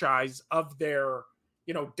franchise, of their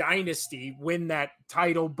dynasty, win that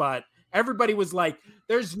title. But everybody was like,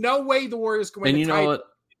 there's no way the Warriors can win the title.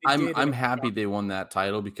 And you know what? I'm happy they won that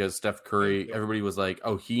title because Steph Curry, everybody was like,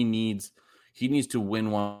 oh, he needs to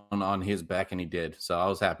win one on his back, and he did. So I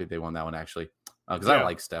was happy they won that one, actually, because I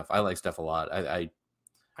like Steph. I like Steph a lot. I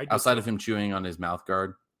outside of him chewing on his mouth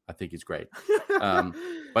guard, I think he's great.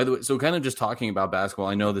 By the way, so kind of just talking about basketball,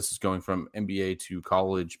 I know this is going from NBA to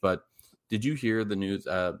college, but did you hear the news?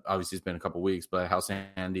 Obviously, it's been a couple weeks, but how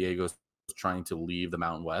San Diego's trying to leave the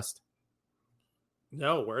Mountain West?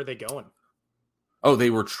 No, where are they going? Oh, they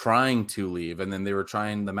were trying to leave, and then they were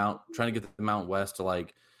trying to get the Mountain West to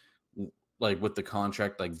like with the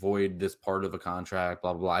contract, like void this part of a contract,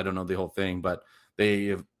 blah blah blah. I don't know the whole thing, but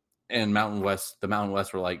the Mountain West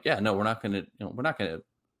were like, yeah, no, we're not gonna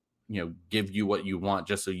give you what you want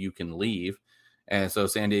just so you can leave. And so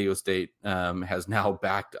San Diego State has now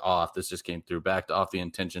backed off. This just came through, backed off the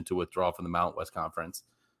intention to withdraw from the Mountain West Conference.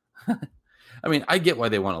 I mean, I get why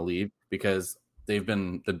they want to leave, because they've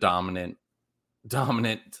been the dominant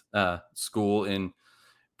school in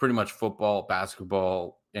pretty much football,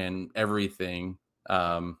 basketball, and everything,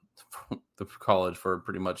 the college for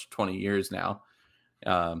pretty much 20 years now.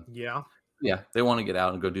 Yeah, they want to get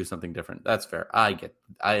out and go do something different. That's fair. I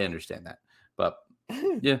understand that. But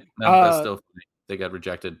yeah, that's still funny. They got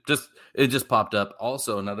rejected. It just popped up.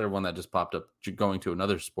 Also, another one that just popped up, going to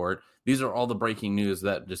another sport. These are all the breaking news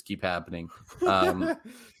that just keep happening.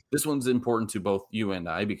 This one's important to both you and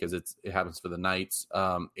I because it happens for the Knights.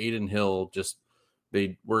 Aiden Hill,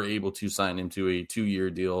 they were able to sign him to a 2-year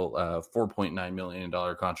deal, $4.9 million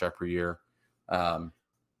contract per year. God,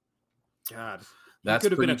 that's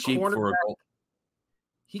pretty cheap for a goal.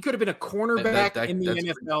 He could have been a cornerback in the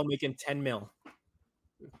NFL making $10 million.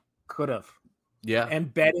 Could have. Yeah.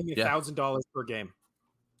 And betting $1,000 per game.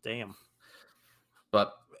 Damn.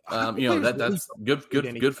 But that's good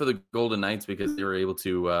for the Golden Knights because they were able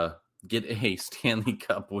to get a Stanley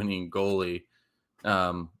Cup winning goalie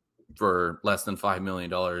for less than $5 million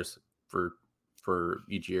for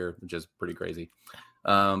each year, which is pretty crazy.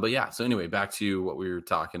 But yeah, so anyway, back to what we were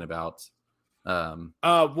talking about.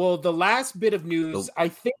 Well, the last bit of news, I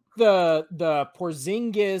think the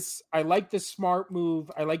Porzingis, I like the Smart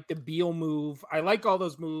move, I like the Beal move, I like all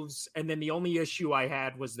those moves, and then the only issue I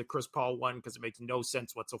had was the Chris Paul one because it makes no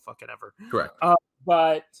sense whatsoever. Correct.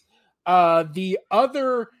 But the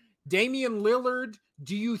other Damian Lillard,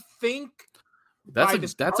 do you think that's a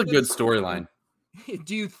good storyline?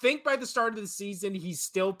 Do you think by the start of the season he's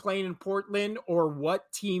still playing in Portland, or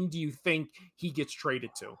what team do you think he gets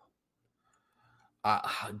traded to?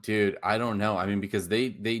 Dude, I don't know. I mean, because they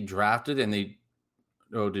drafted and they.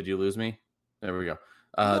 Oh, did you lose me? There we go.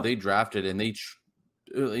 No. They drafted and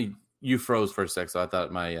you froze for a sec, so I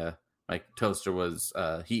thought my toaster was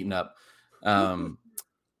heating up. Pun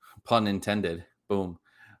intended. Boom.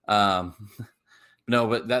 No,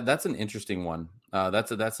 but that's an interesting one.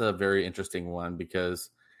 That's a very interesting one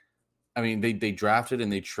because, I mean, they drafted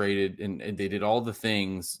and they traded and they did all the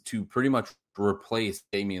things to pretty much replace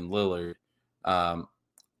Damian Lillard. I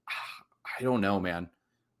don't know, man.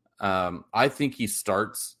 I think he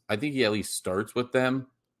at least starts with them.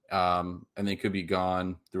 And they could be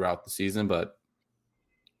gone throughout the season, but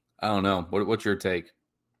I don't know. What's your take?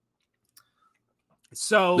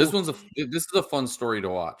 So this is a fun story to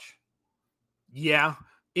watch. Yeah,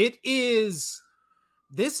 it is.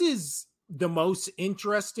 This is the most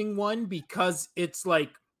interesting one because it's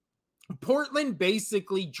like Portland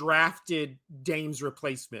basically drafted Dame's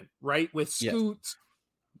replacement, right? With Yes. Scoot.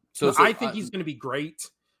 So I think he's going to be great.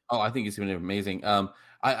 oh, I think it's going to be amazing.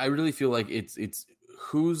 I really feel like it's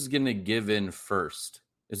who's going to give in first.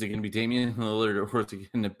 Is it going to be Damian Lillard or is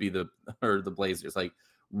it going to be the Blazers? Like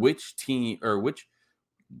which team or which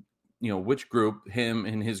group, him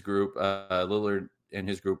and his group, Lillard and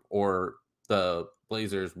his group, or the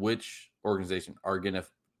Blazers, which organization are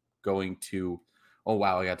going to, oh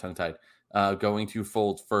wow, I got tongue tied, going to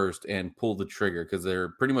fold first and pull the trigger because they're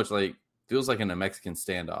pretty much like feels like in a Mexican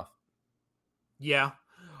standoff. Yeah.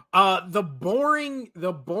 The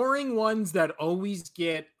boring ones that always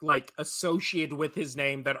get like associated with his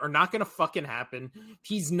name that are not going to fucking happen.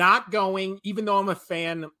 He's not going, even though I'm a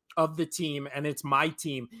fan of the team and it's my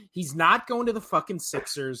team, he's not going to the fucking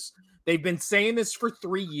Sixers. They've been saying this for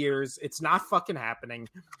 3 years. It's not fucking happening.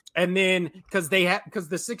 And then because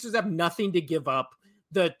the Sixers have nothing to give up,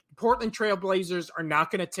 the Portland Trail Blazers are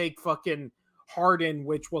not going to take fucking Harden,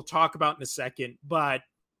 which we'll talk about in a second, but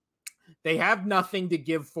they have nothing to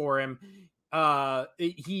give for him.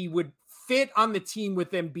 He would fit on the team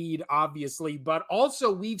with Embiid, obviously, but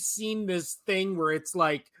also we've seen this thing where it's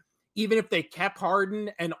like, even if they kept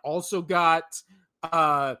Harden and also got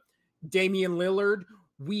Damian Lillard,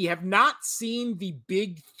 we have not seen the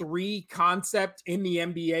big three concept in the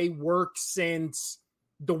NBA work since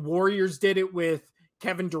the Warriors did it with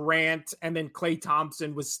Kevin Durant, and then Klay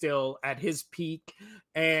Thompson was still at his peak.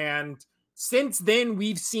 And since then,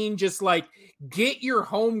 we've seen just like get your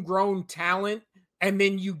homegrown talent, and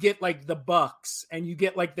then you get like the Bucks and you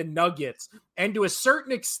get like the Nuggets. And to a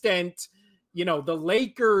certain extent, the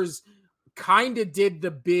Lakers kind of did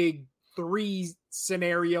the big three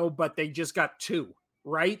scenario, but they just got two,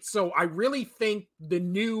 right? So I really think the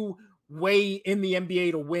new way in the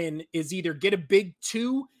NBA to win is either get a big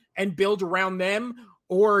two and build around them,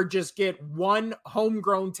 or just get one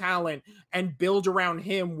homegrown talent and build around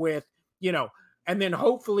him with, and then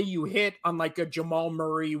hopefully you hit on like a Jamal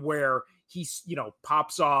Murray where he's,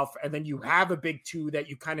 pops off, and then you have a big two that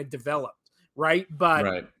you kind of developed, right? But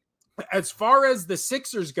Right. As far as the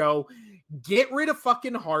Sixers go, get rid of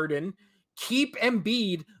fucking Harden, keep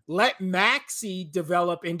Embiid, let Maxey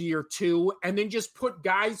develop into your two, and then just put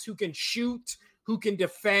guys who can shoot, who can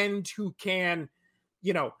defend, who can,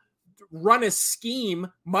 run a scheme,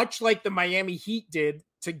 much like the Miami Heat did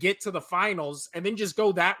to get to the finals, and then just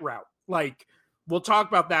go that route. Like, we'll talk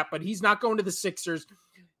about that, but he's not going to the Sixers.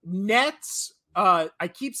 Nets, I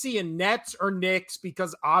keep seeing Nets or Knicks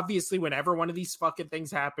because obviously whenever one of these fucking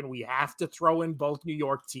things happen, we have to throw in both New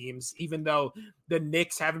York teams, even though the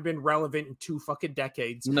Knicks haven't been relevant in 2 fucking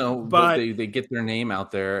decades. No, but they get their name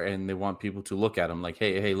out there and they want people to look at them like,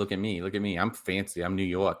 hey, look at me. I'm fancy. I'm New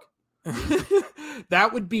York.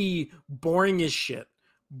 That would be boring as shit.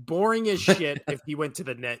 Boring as shit if he went to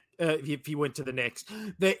the net. If he went to the Knicks.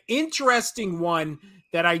 The interesting one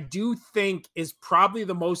that I do think is probably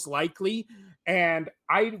the most likely, and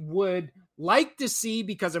I would like to see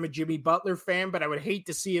because I'm a Jimmy Butler fan, but I would hate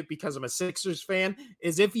to see it because I'm a Sixers fan,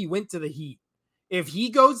 is if he went to the Heat. If he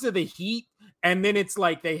goes to the Heat, and then it's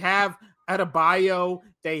like they have Adebayo,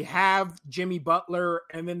 they have Jimmy Butler,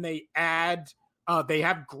 and then they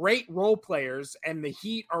have great role players, and the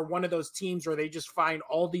Heat are one of those teams where they just find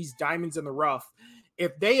all these diamonds in the rough.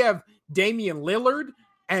 If they have Damian Lillard,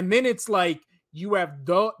 and then it's like you have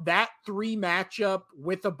that three matchup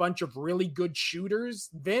with a bunch of really good shooters,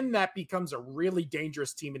 then that becomes a really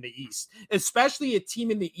dangerous team in the East, especially a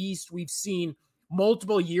team in the East we've seen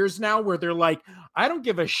multiple years now where they're like, I don't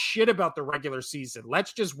give a shit about the regular season.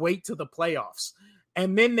 Let's just wait till the playoffs.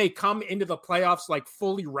 And then they come into the playoffs like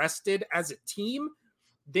fully rested as a team.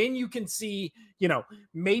 Then you can see,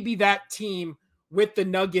 maybe that team with the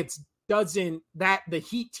Nuggets the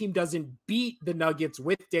Heat team doesn't beat the Nuggets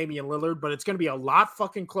with Damian Lillard, but it's going to be a lot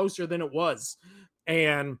fucking closer than it was.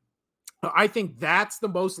 And I think that's the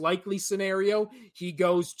most likely scenario. He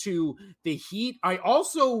goes to the Heat. I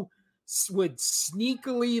also would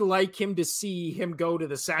sneakily like him to see him go to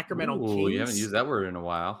the Sacramento Kings. You haven't used that word in a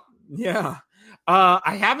while. Yeah.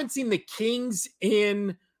 I haven't seen the Kings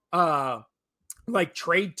in like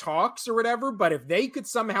trade talks or whatever, but if they could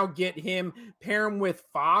somehow get him, pair him with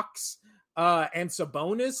Fox and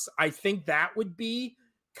Sabonis, I think that would be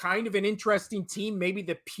kind of an interesting team. Maybe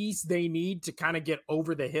the piece they need to kind of get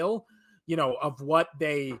over the hill, of what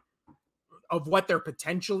their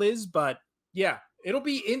potential is. But yeah, it'll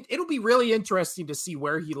be really interesting to see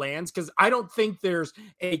where he lands, because I don't think there's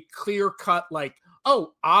a clear cut like,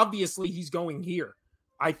 oh, obviously he's going here.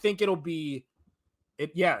 I think it'll be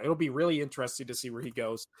it'll be really interesting to see where he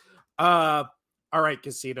goes. All right,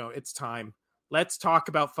 Casino, it's time. Let's talk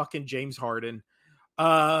about fucking James Harden.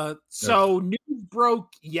 So news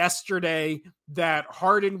broke yesterday that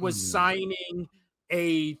Harden was signing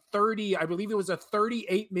I believe it was a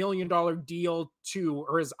 $38 million deal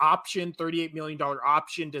or his option, $38 million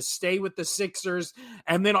option to stay with the Sixers.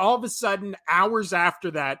 And then all of a sudden, hours after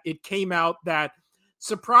that, it came out that,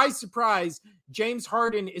 surprise, surprise, James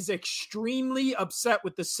Harden is extremely upset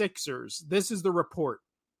with the Sixers. This is the report.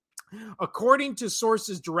 According to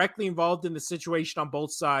sources directly involved in the situation on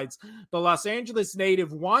both sides, the Los Angeles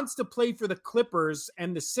native wants to play for the Clippers,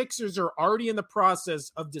 and the Sixers are already in the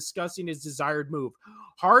process of discussing his desired move.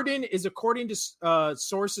 Harden is, according to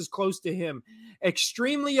sources close to him,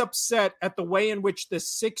 extremely upset at the way in which the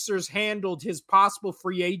Sixers handled his possible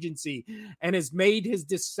free agency and has made his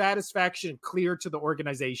dissatisfaction clear to the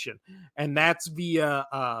organization. And that's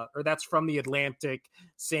that's from The Atlantic,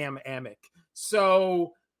 Sam Amick.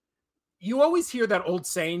 So you always hear that old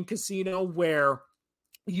saying, Casino, where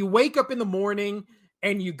you wake up in the morning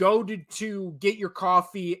and you go to get your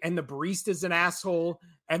coffee and the barista's an asshole,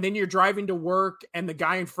 and then you're driving to work and the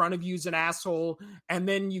guy in front of you is an asshole, and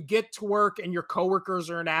then you get to work and your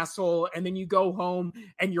coworkers are an asshole, and then you go home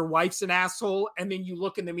and your wife's an asshole, and then you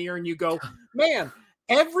look in the mirror and you go, man,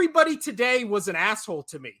 everybody today was an asshole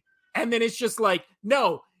to me. And then it's just like,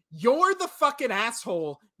 no, you're the fucking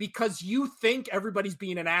asshole because you think everybody's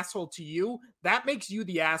being an asshole to you. That makes you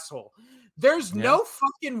the asshole. There's no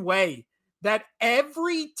fucking way that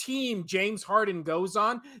every team James Harden goes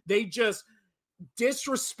on, they just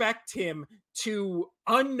disrespect him to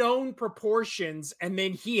unknown proportions, and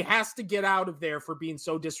then he has to get out of there for being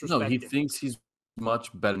so disrespected. No, he thinks he's much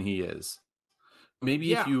better than he is.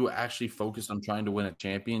 Maybe if you actually focused on trying to win a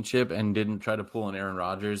championship and didn't try to pull an Aaron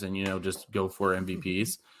Rodgers and, just go for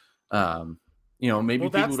MVPs, maybe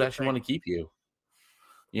people would actually want to keep you.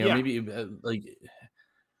 Maybe like,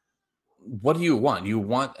 what do you want? You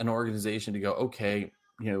want an organization to go, okay,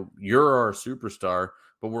 you're our superstar,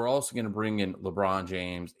 but we're also going to bring in LeBron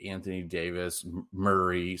James, Anthony Davis,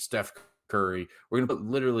 Murray, Steph Curry. We're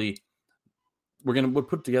going to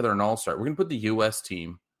put together an all-star. We're going to put the U.S.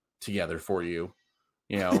 team together for you,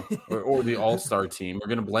 or the all-star team. We're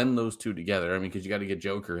going to blend those two together. I mean, because you got to get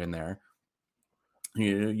Joker in there.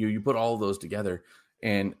 You put all those together,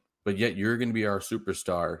 but yet you're going to be our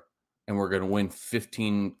superstar, and we're going to win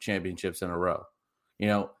 15 championships in a row.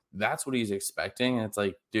 That's what he's expecting, and it's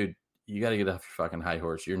like, dude, you got to get off your fucking high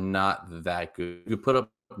horse. You're not that good. You put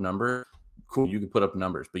up numbers, cool. You can put up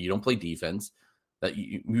numbers, but you don't play defense. That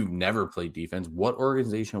you've never played defense. What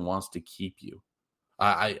organization wants to keep you?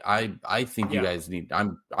 I think you guys need.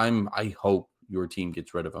 I hope your team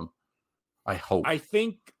gets rid of him. I hope. I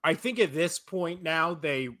think at this point now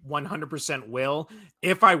they 100% will.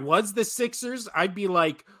 If I was the Sixers, I'd be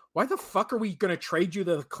like, why the fuck are we going to trade you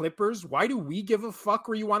to the Clippers? Why do we give a fuck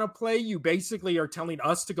where you want to play? You basically are telling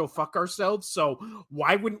us to go fuck ourselves. So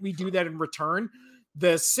why wouldn't we do that in return?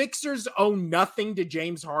 The Sixers owe nothing to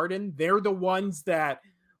James Harden. They're the ones that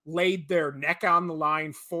laid their neck on the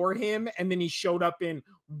line for him. And then he showed up in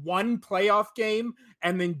one playoff game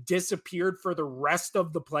and then disappeared for the rest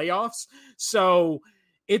of the playoffs. So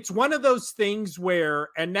it's one of those things where,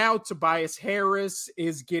 and now Tobias Harris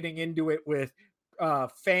is getting into it with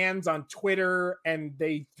fans on Twitter, and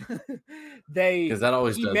they because that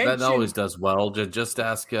always does well. Just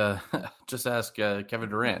ask Kevin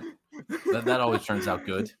Durant. That always turns out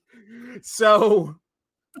good. So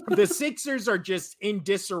the Sixers are just in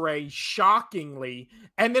disarray, shockingly.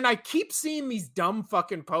 And then I keep seeing these dumb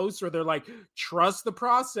fucking posts where they're like, trust the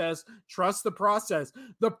process, trust the process.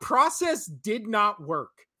 The process did not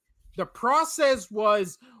work. The process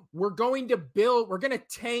was, we're going to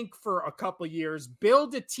tank for a couple years,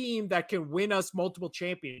 build a team that can win us multiple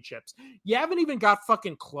championships. You haven't even got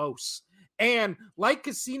fucking close. And like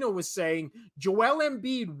Casino was saying, Joel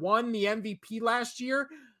Embiid won the MVP last year,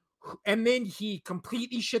 and then he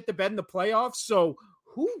completely shit the bed in the playoffs. So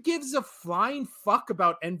who gives a flying fuck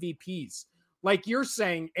about MVPs? Like you're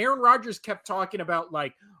saying, Aaron Rodgers kept talking about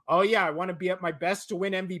like, oh yeah, I want to be at my best to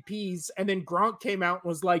win MVPs. And then Gronk came out and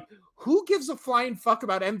was like, who gives a flying fuck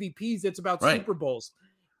about MVPs? It's about Super Bowls.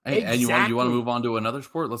 Hey, exactly. And you want to move on to another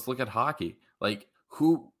sport? Let's look at hockey. Like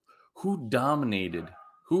who dominated?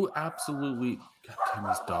 Who absolutely? God damn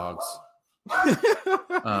these dogs!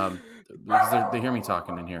 Because they hear me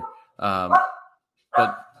talking in here. But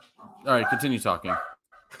all right, continue talking.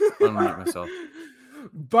 I'm gonna mute myself.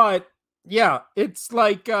 But yeah, it's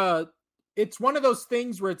like it's one of those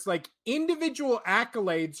things where it's like individual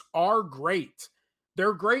accolades are great.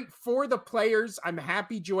 They're great for the players. I'm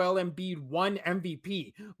happy Joel Embiid won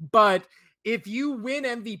MVP. But if you win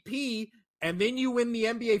MVP and then you win the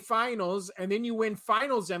NBA Finals and then you win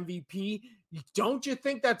Finals MVP, don't you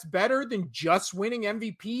think that's better than just winning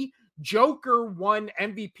MVP? Joker won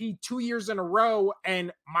MVP 2 years in a row,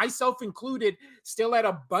 and myself included, still had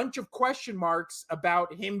a bunch of question marks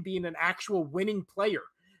about him being an actual winning player.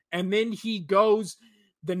 And then he goes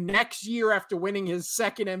the next year after winning his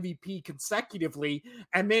second MVP consecutively,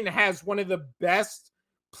 and then has one of the best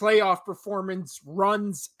playoff performance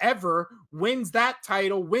runs ever, wins that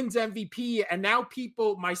title, wins MVP, and now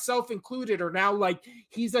people, myself included, are now like,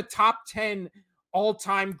 he's a top 10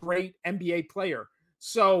 all-time great NBA player.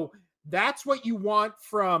 So that's what you want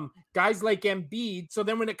from guys like Embiid. So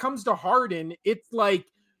then when it comes to Harden, it's like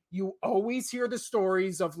you always hear the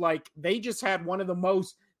stories of like they just had one of the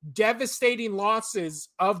most devastating losses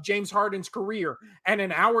of James Harden's career. And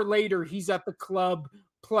an hour later, he's at the club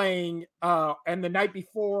playing. And the night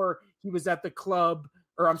before, he was at the club,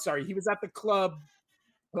 he was at the club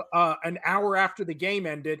an hour after the game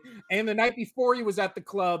ended, and the night before he was at the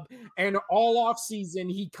club, and all off season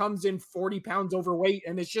he comes in 40 pounds overweight,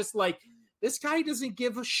 and it's just like, this guy doesn't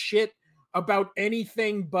give a shit about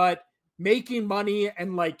anything but making money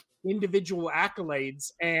and like individual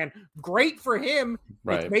accolades. And great for him,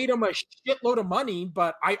 Right. It's made him a shitload of money,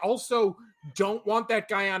 but I also don't want that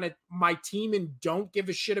guy on my team and don't give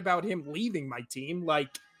a shit about him leaving my team. Like,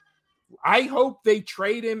 I hope they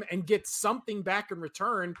trade him and get something back in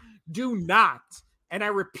return. Do not, and I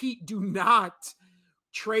repeat, do not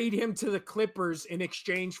trade him to the Clippers in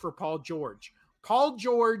exchange for Paul George. Paul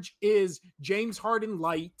George is James Harden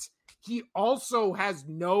light. He also has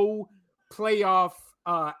no playoff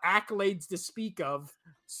accolades to speak of.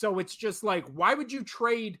 So it's just like, why would you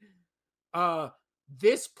trade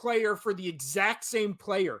this player for the exact same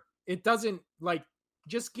player? It doesn't, like,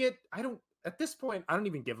 just get, at this point, I don't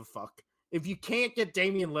even give a fuck. If you can't get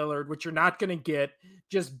Damian Lillard, which you're not going to get,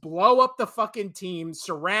 just blow up the fucking team,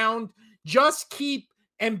 just keep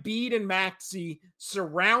Embiid and Maxey,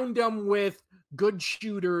 surround them with good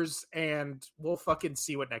shooters, and we'll fucking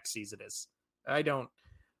see what next season is. I don't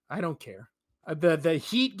care. The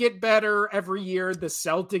Heat get better every year. The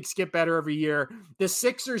Celtics get better every year. The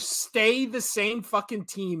Sixers stay the same fucking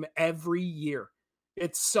team every year.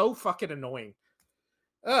 It's so fucking annoying.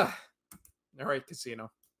 Ugh. All right,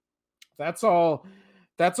 Casino. That's all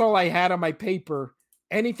I had on my paper.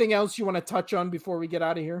 Anything else you want to touch on before we get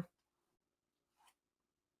out of here?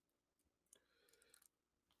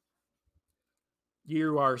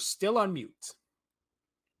 You are still on mute.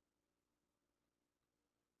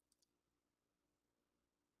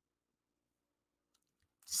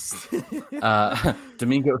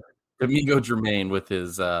 Domingo Germain with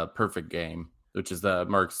his perfect game, which is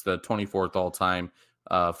marks the 24th all time,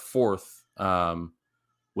 fourth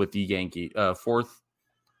with the Yankee, fourth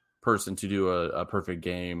person to do a perfect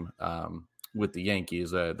game with the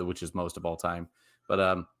Yankees, which is most of all time.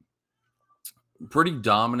 But pretty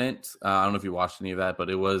dominant. I don't know if you watched any of that, but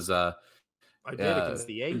it was I did against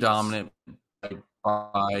the A's. Dominant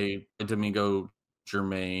by Domingo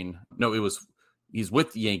Germain. No, he's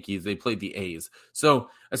with the Yankees. They played the A's. So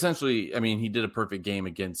essentially, I mean, he did a perfect game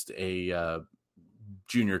against a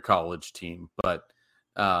junior college team, but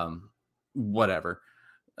whatever,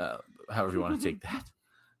 however you want to take that.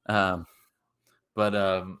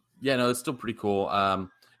 Yeah, no, it's still pretty cool.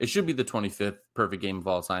 It should be the 25th perfect game of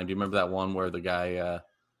all time. Do you remember that one where the guy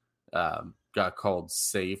got called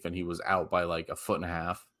safe and he was out by like a foot and a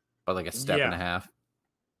half, by like a step and a half?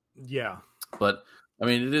 Yeah. But I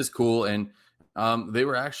mean, it is cool. And they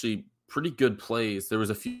were actually pretty good plays. There was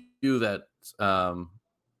a few that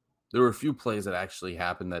there were a few plays that actually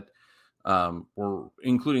happened that were,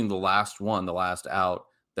 including the last out,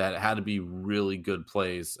 that had to be really good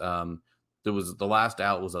plays. The last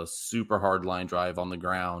out was a super hard line drive on the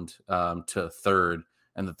ground to third,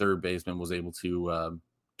 and the third baseman was able to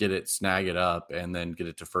snag it up, and then get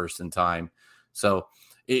it to first in time. So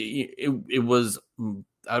it was,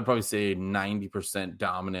 I would probably say 90%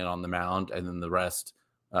 dominant on the mound, and then the rest,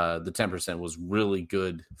 the 10% was really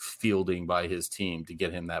good fielding by his team to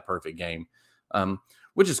get him that perfect game,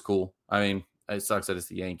 which is cool. I mean, it sucks that it's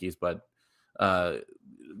the Yankees, but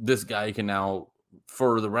this guy can now,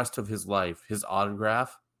 for the rest of his life, his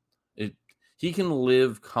autograph, he can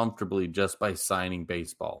live comfortably just by signing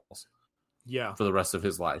baseballs. Yeah, for the rest of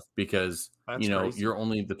his life, because that's crazy. You're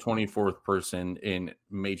only the 24th person in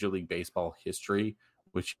Major League Baseball history,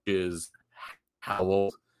 which is how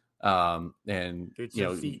old? And it's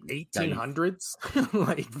the 1800s.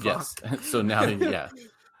 Like, yes. So now, yeah.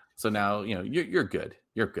 So now you're good.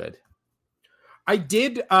 You're good. I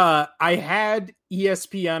did. I had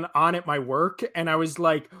ESPN on at my work, and I was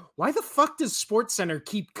like, "Why the fuck does Sports Center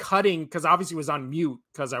keep cutting?" Because obviously it was on mute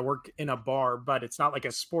because I work in a bar, but it's not like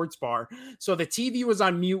a sports bar. So the TV was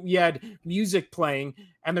on mute. We had music playing,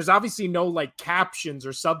 and there's obviously no like captions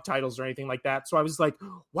or subtitles or anything like that. So I was like,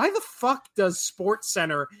 "Why the fuck does Sports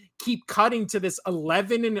Center keep cutting to this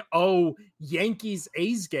 11-0 Yankees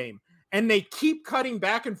A's game?" And they keep cutting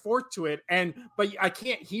back and forth to it, but I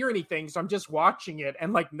can't hear anything, so I'm just watching it,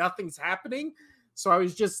 and like nothing's happening. So I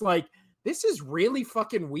was just like, this is really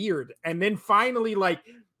fucking weird. And then finally, like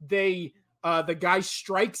the guy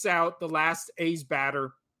strikes out the last A's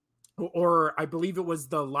batter, or I believe it was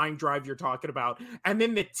the line drive you're talking about, and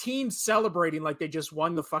then the team celebrating like they just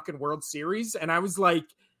won the fucking World Series, and I was like,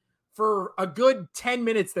 for a good 10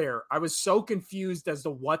 minutes there, I was so confused as to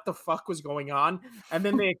what the fuck was going on. And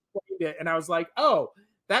then they explained it, and I was like, oh,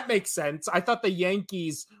 that makes sense. I thought the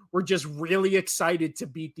Yankees were just really excited to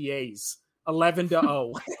beat the A's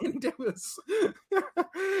 11-0. And it was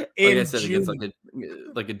in like I said, June. Against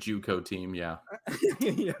like a JUCO team. Yeah.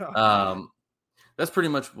 Yeah. That's pretty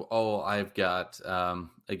much all I've got.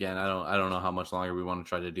 Again, I don't know how much longer we want to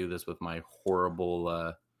try to do this with my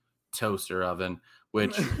horrible toaster oven,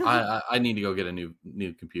 which I need to go get a new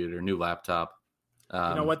computer, new laptop. You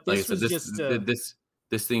know what? This like was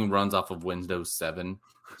this thing runs off of Windows 7,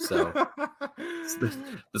 so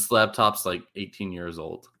this laptop's like 18 years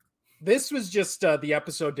old. This was just the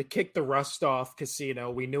episode to kick the rust off Casino.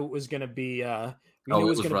 We knew it was going to be it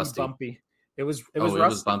was going to be bumpy. It was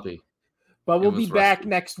bumpy. But we'll be back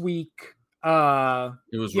next week.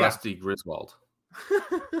 It was Rusty Griswold.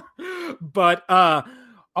 But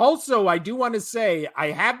also, I do want to say I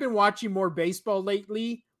have been watching more baseball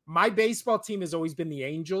lately. My baseball team has always been the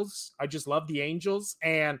Angels. I just love the Angels,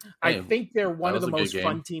 and I think they're one of the most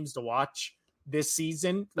fun teams to watch this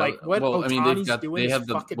season. Like what Ohtani's doing is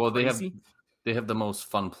fucking crazy. They have the most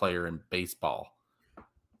fun player in baseball.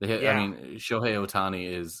 I mean, Shohei Ohtani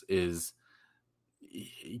is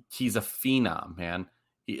he's a phenom, man.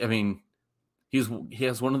 He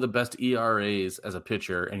has one of the best ERAs as a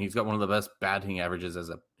pitcher, and he's got one of the best batting averages as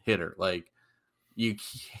a hitter. Like you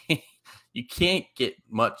can't get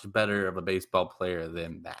much better of a baseball player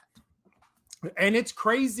than that. And it's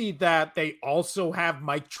crazy that they also have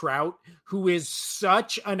Mike Trout, who is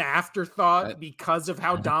such an afterthought because of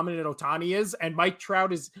how dominant Ohtani is. And Mike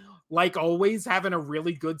Trout is, like always, having a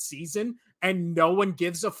really good season, and no one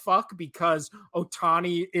gives a fuck because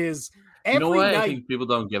Ohtani is every night. I think people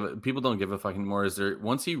don't give a fuck anymore. Is there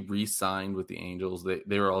once he re-signed with the Angels,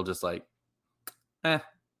 they were all just like,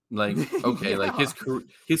 like okay, like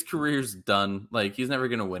his career's done. Like he's never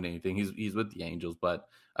gonna win anything. He's with the Angels, but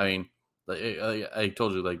I mean. I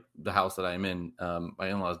told you, like the house that I'm in, my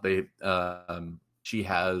in-laws, she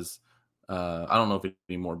has, I don't know if it's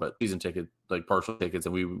anymore, but season ticket, like partial tickets,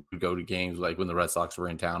 and we would go to games like when the Red Sox were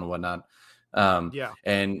in town and whatnot.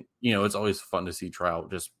 And it's always fun to see Trout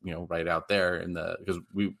just right out there because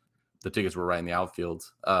the tickets were right in the outfield,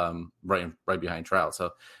 right behind Trout.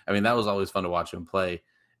 So I mean that was always fun to watch him play.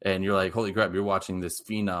 And you're like, holy crap, you're watching this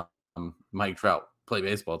phenom Mike Trout play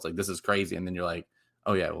baseball. It's like this is crazy, and then you're like.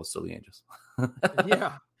 Oh, yeah, well, still the Angels.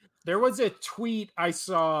 Yeah. There was a tweet I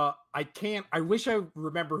saw. I wish I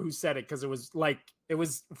remember who said it because it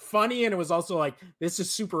was funny and it was also like, this is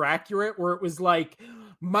super accurate, where it was like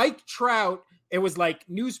Mike Trout. It was like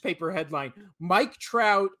newspaper headline, Mike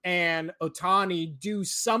Trout and Ohtani do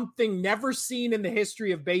something never seen in the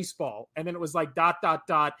history of baseball. And then it was like ...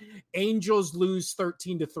 Angels lose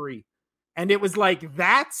 13-3. And it was like,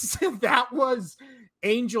 that was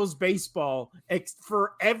Angels baseball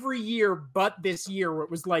for every year but this year, where it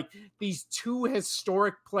was like these two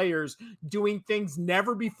historic players doing things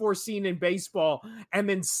never before seen in baseball and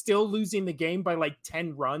then still losing the game by like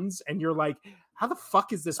 10 runs. And you're like, how the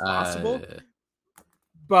fuck is this possible?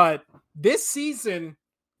 But this season,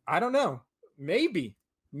 I don't know. Maybe.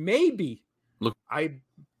 Look,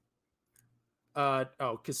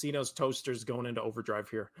 Casino's toaster's going into overdrive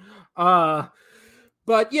here.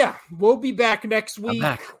 But yeah, we'll be back next week.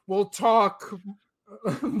 We'll talk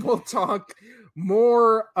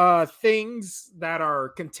more things that are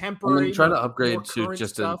contemporary. I'm gonna try to upgrade to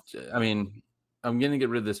just stuff. I'm gonna get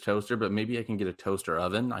rid of this toaster, but maybe I can get a toaster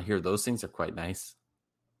oven. I hear those things are quite nice.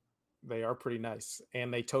 They are pretty nice,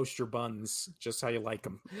 and they toast your buns just how you like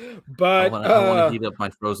them. But I want to heat up my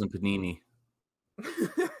frozen panini.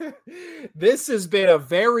 This has been a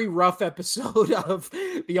very rough episode of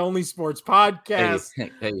the Only Sports Podcast.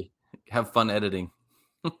 Hey, have fun editing.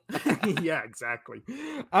 Yeah, exactly.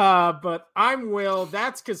 But I'm Will.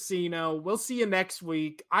 That's Casino. We'll see you next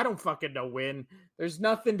week. I don't fucking know when. There's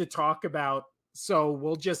nothing to talk about So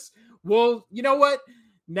we'll, you know what?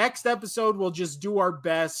 Next episode, we'll just do our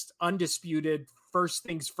best, undisputed, first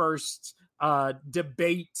things first,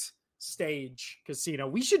 debate stage casino.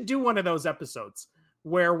 We should do one of those episodes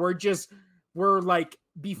where we're like,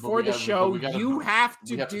 before the show, you have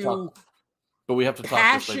to do. But we have to talk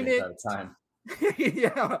passionate at a time.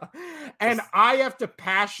 Yeah. And I have to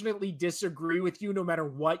passionately disagree with you no matter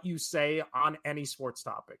what you say on any sports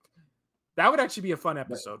topic. That would actually be a fun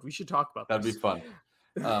episode. We should talk about That'd be fun.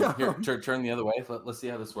 Here, turn the other way. Let's see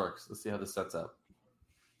how this works. Let's see how this sets up.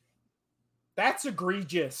 That's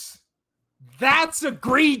egregious. That's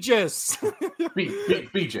egregious.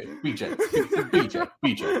 BJ.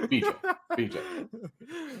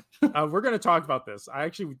 We're going to talk about this. I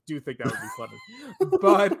actually do think that would be funny.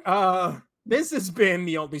 But this has been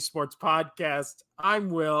the Only Sports Podcast. I'm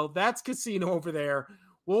Will. That's Casino over there.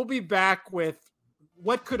 We'll be back with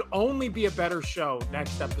what could only be a better show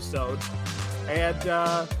next episode. And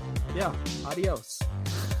yeah, adios.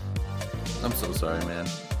 I'm so sorry, man.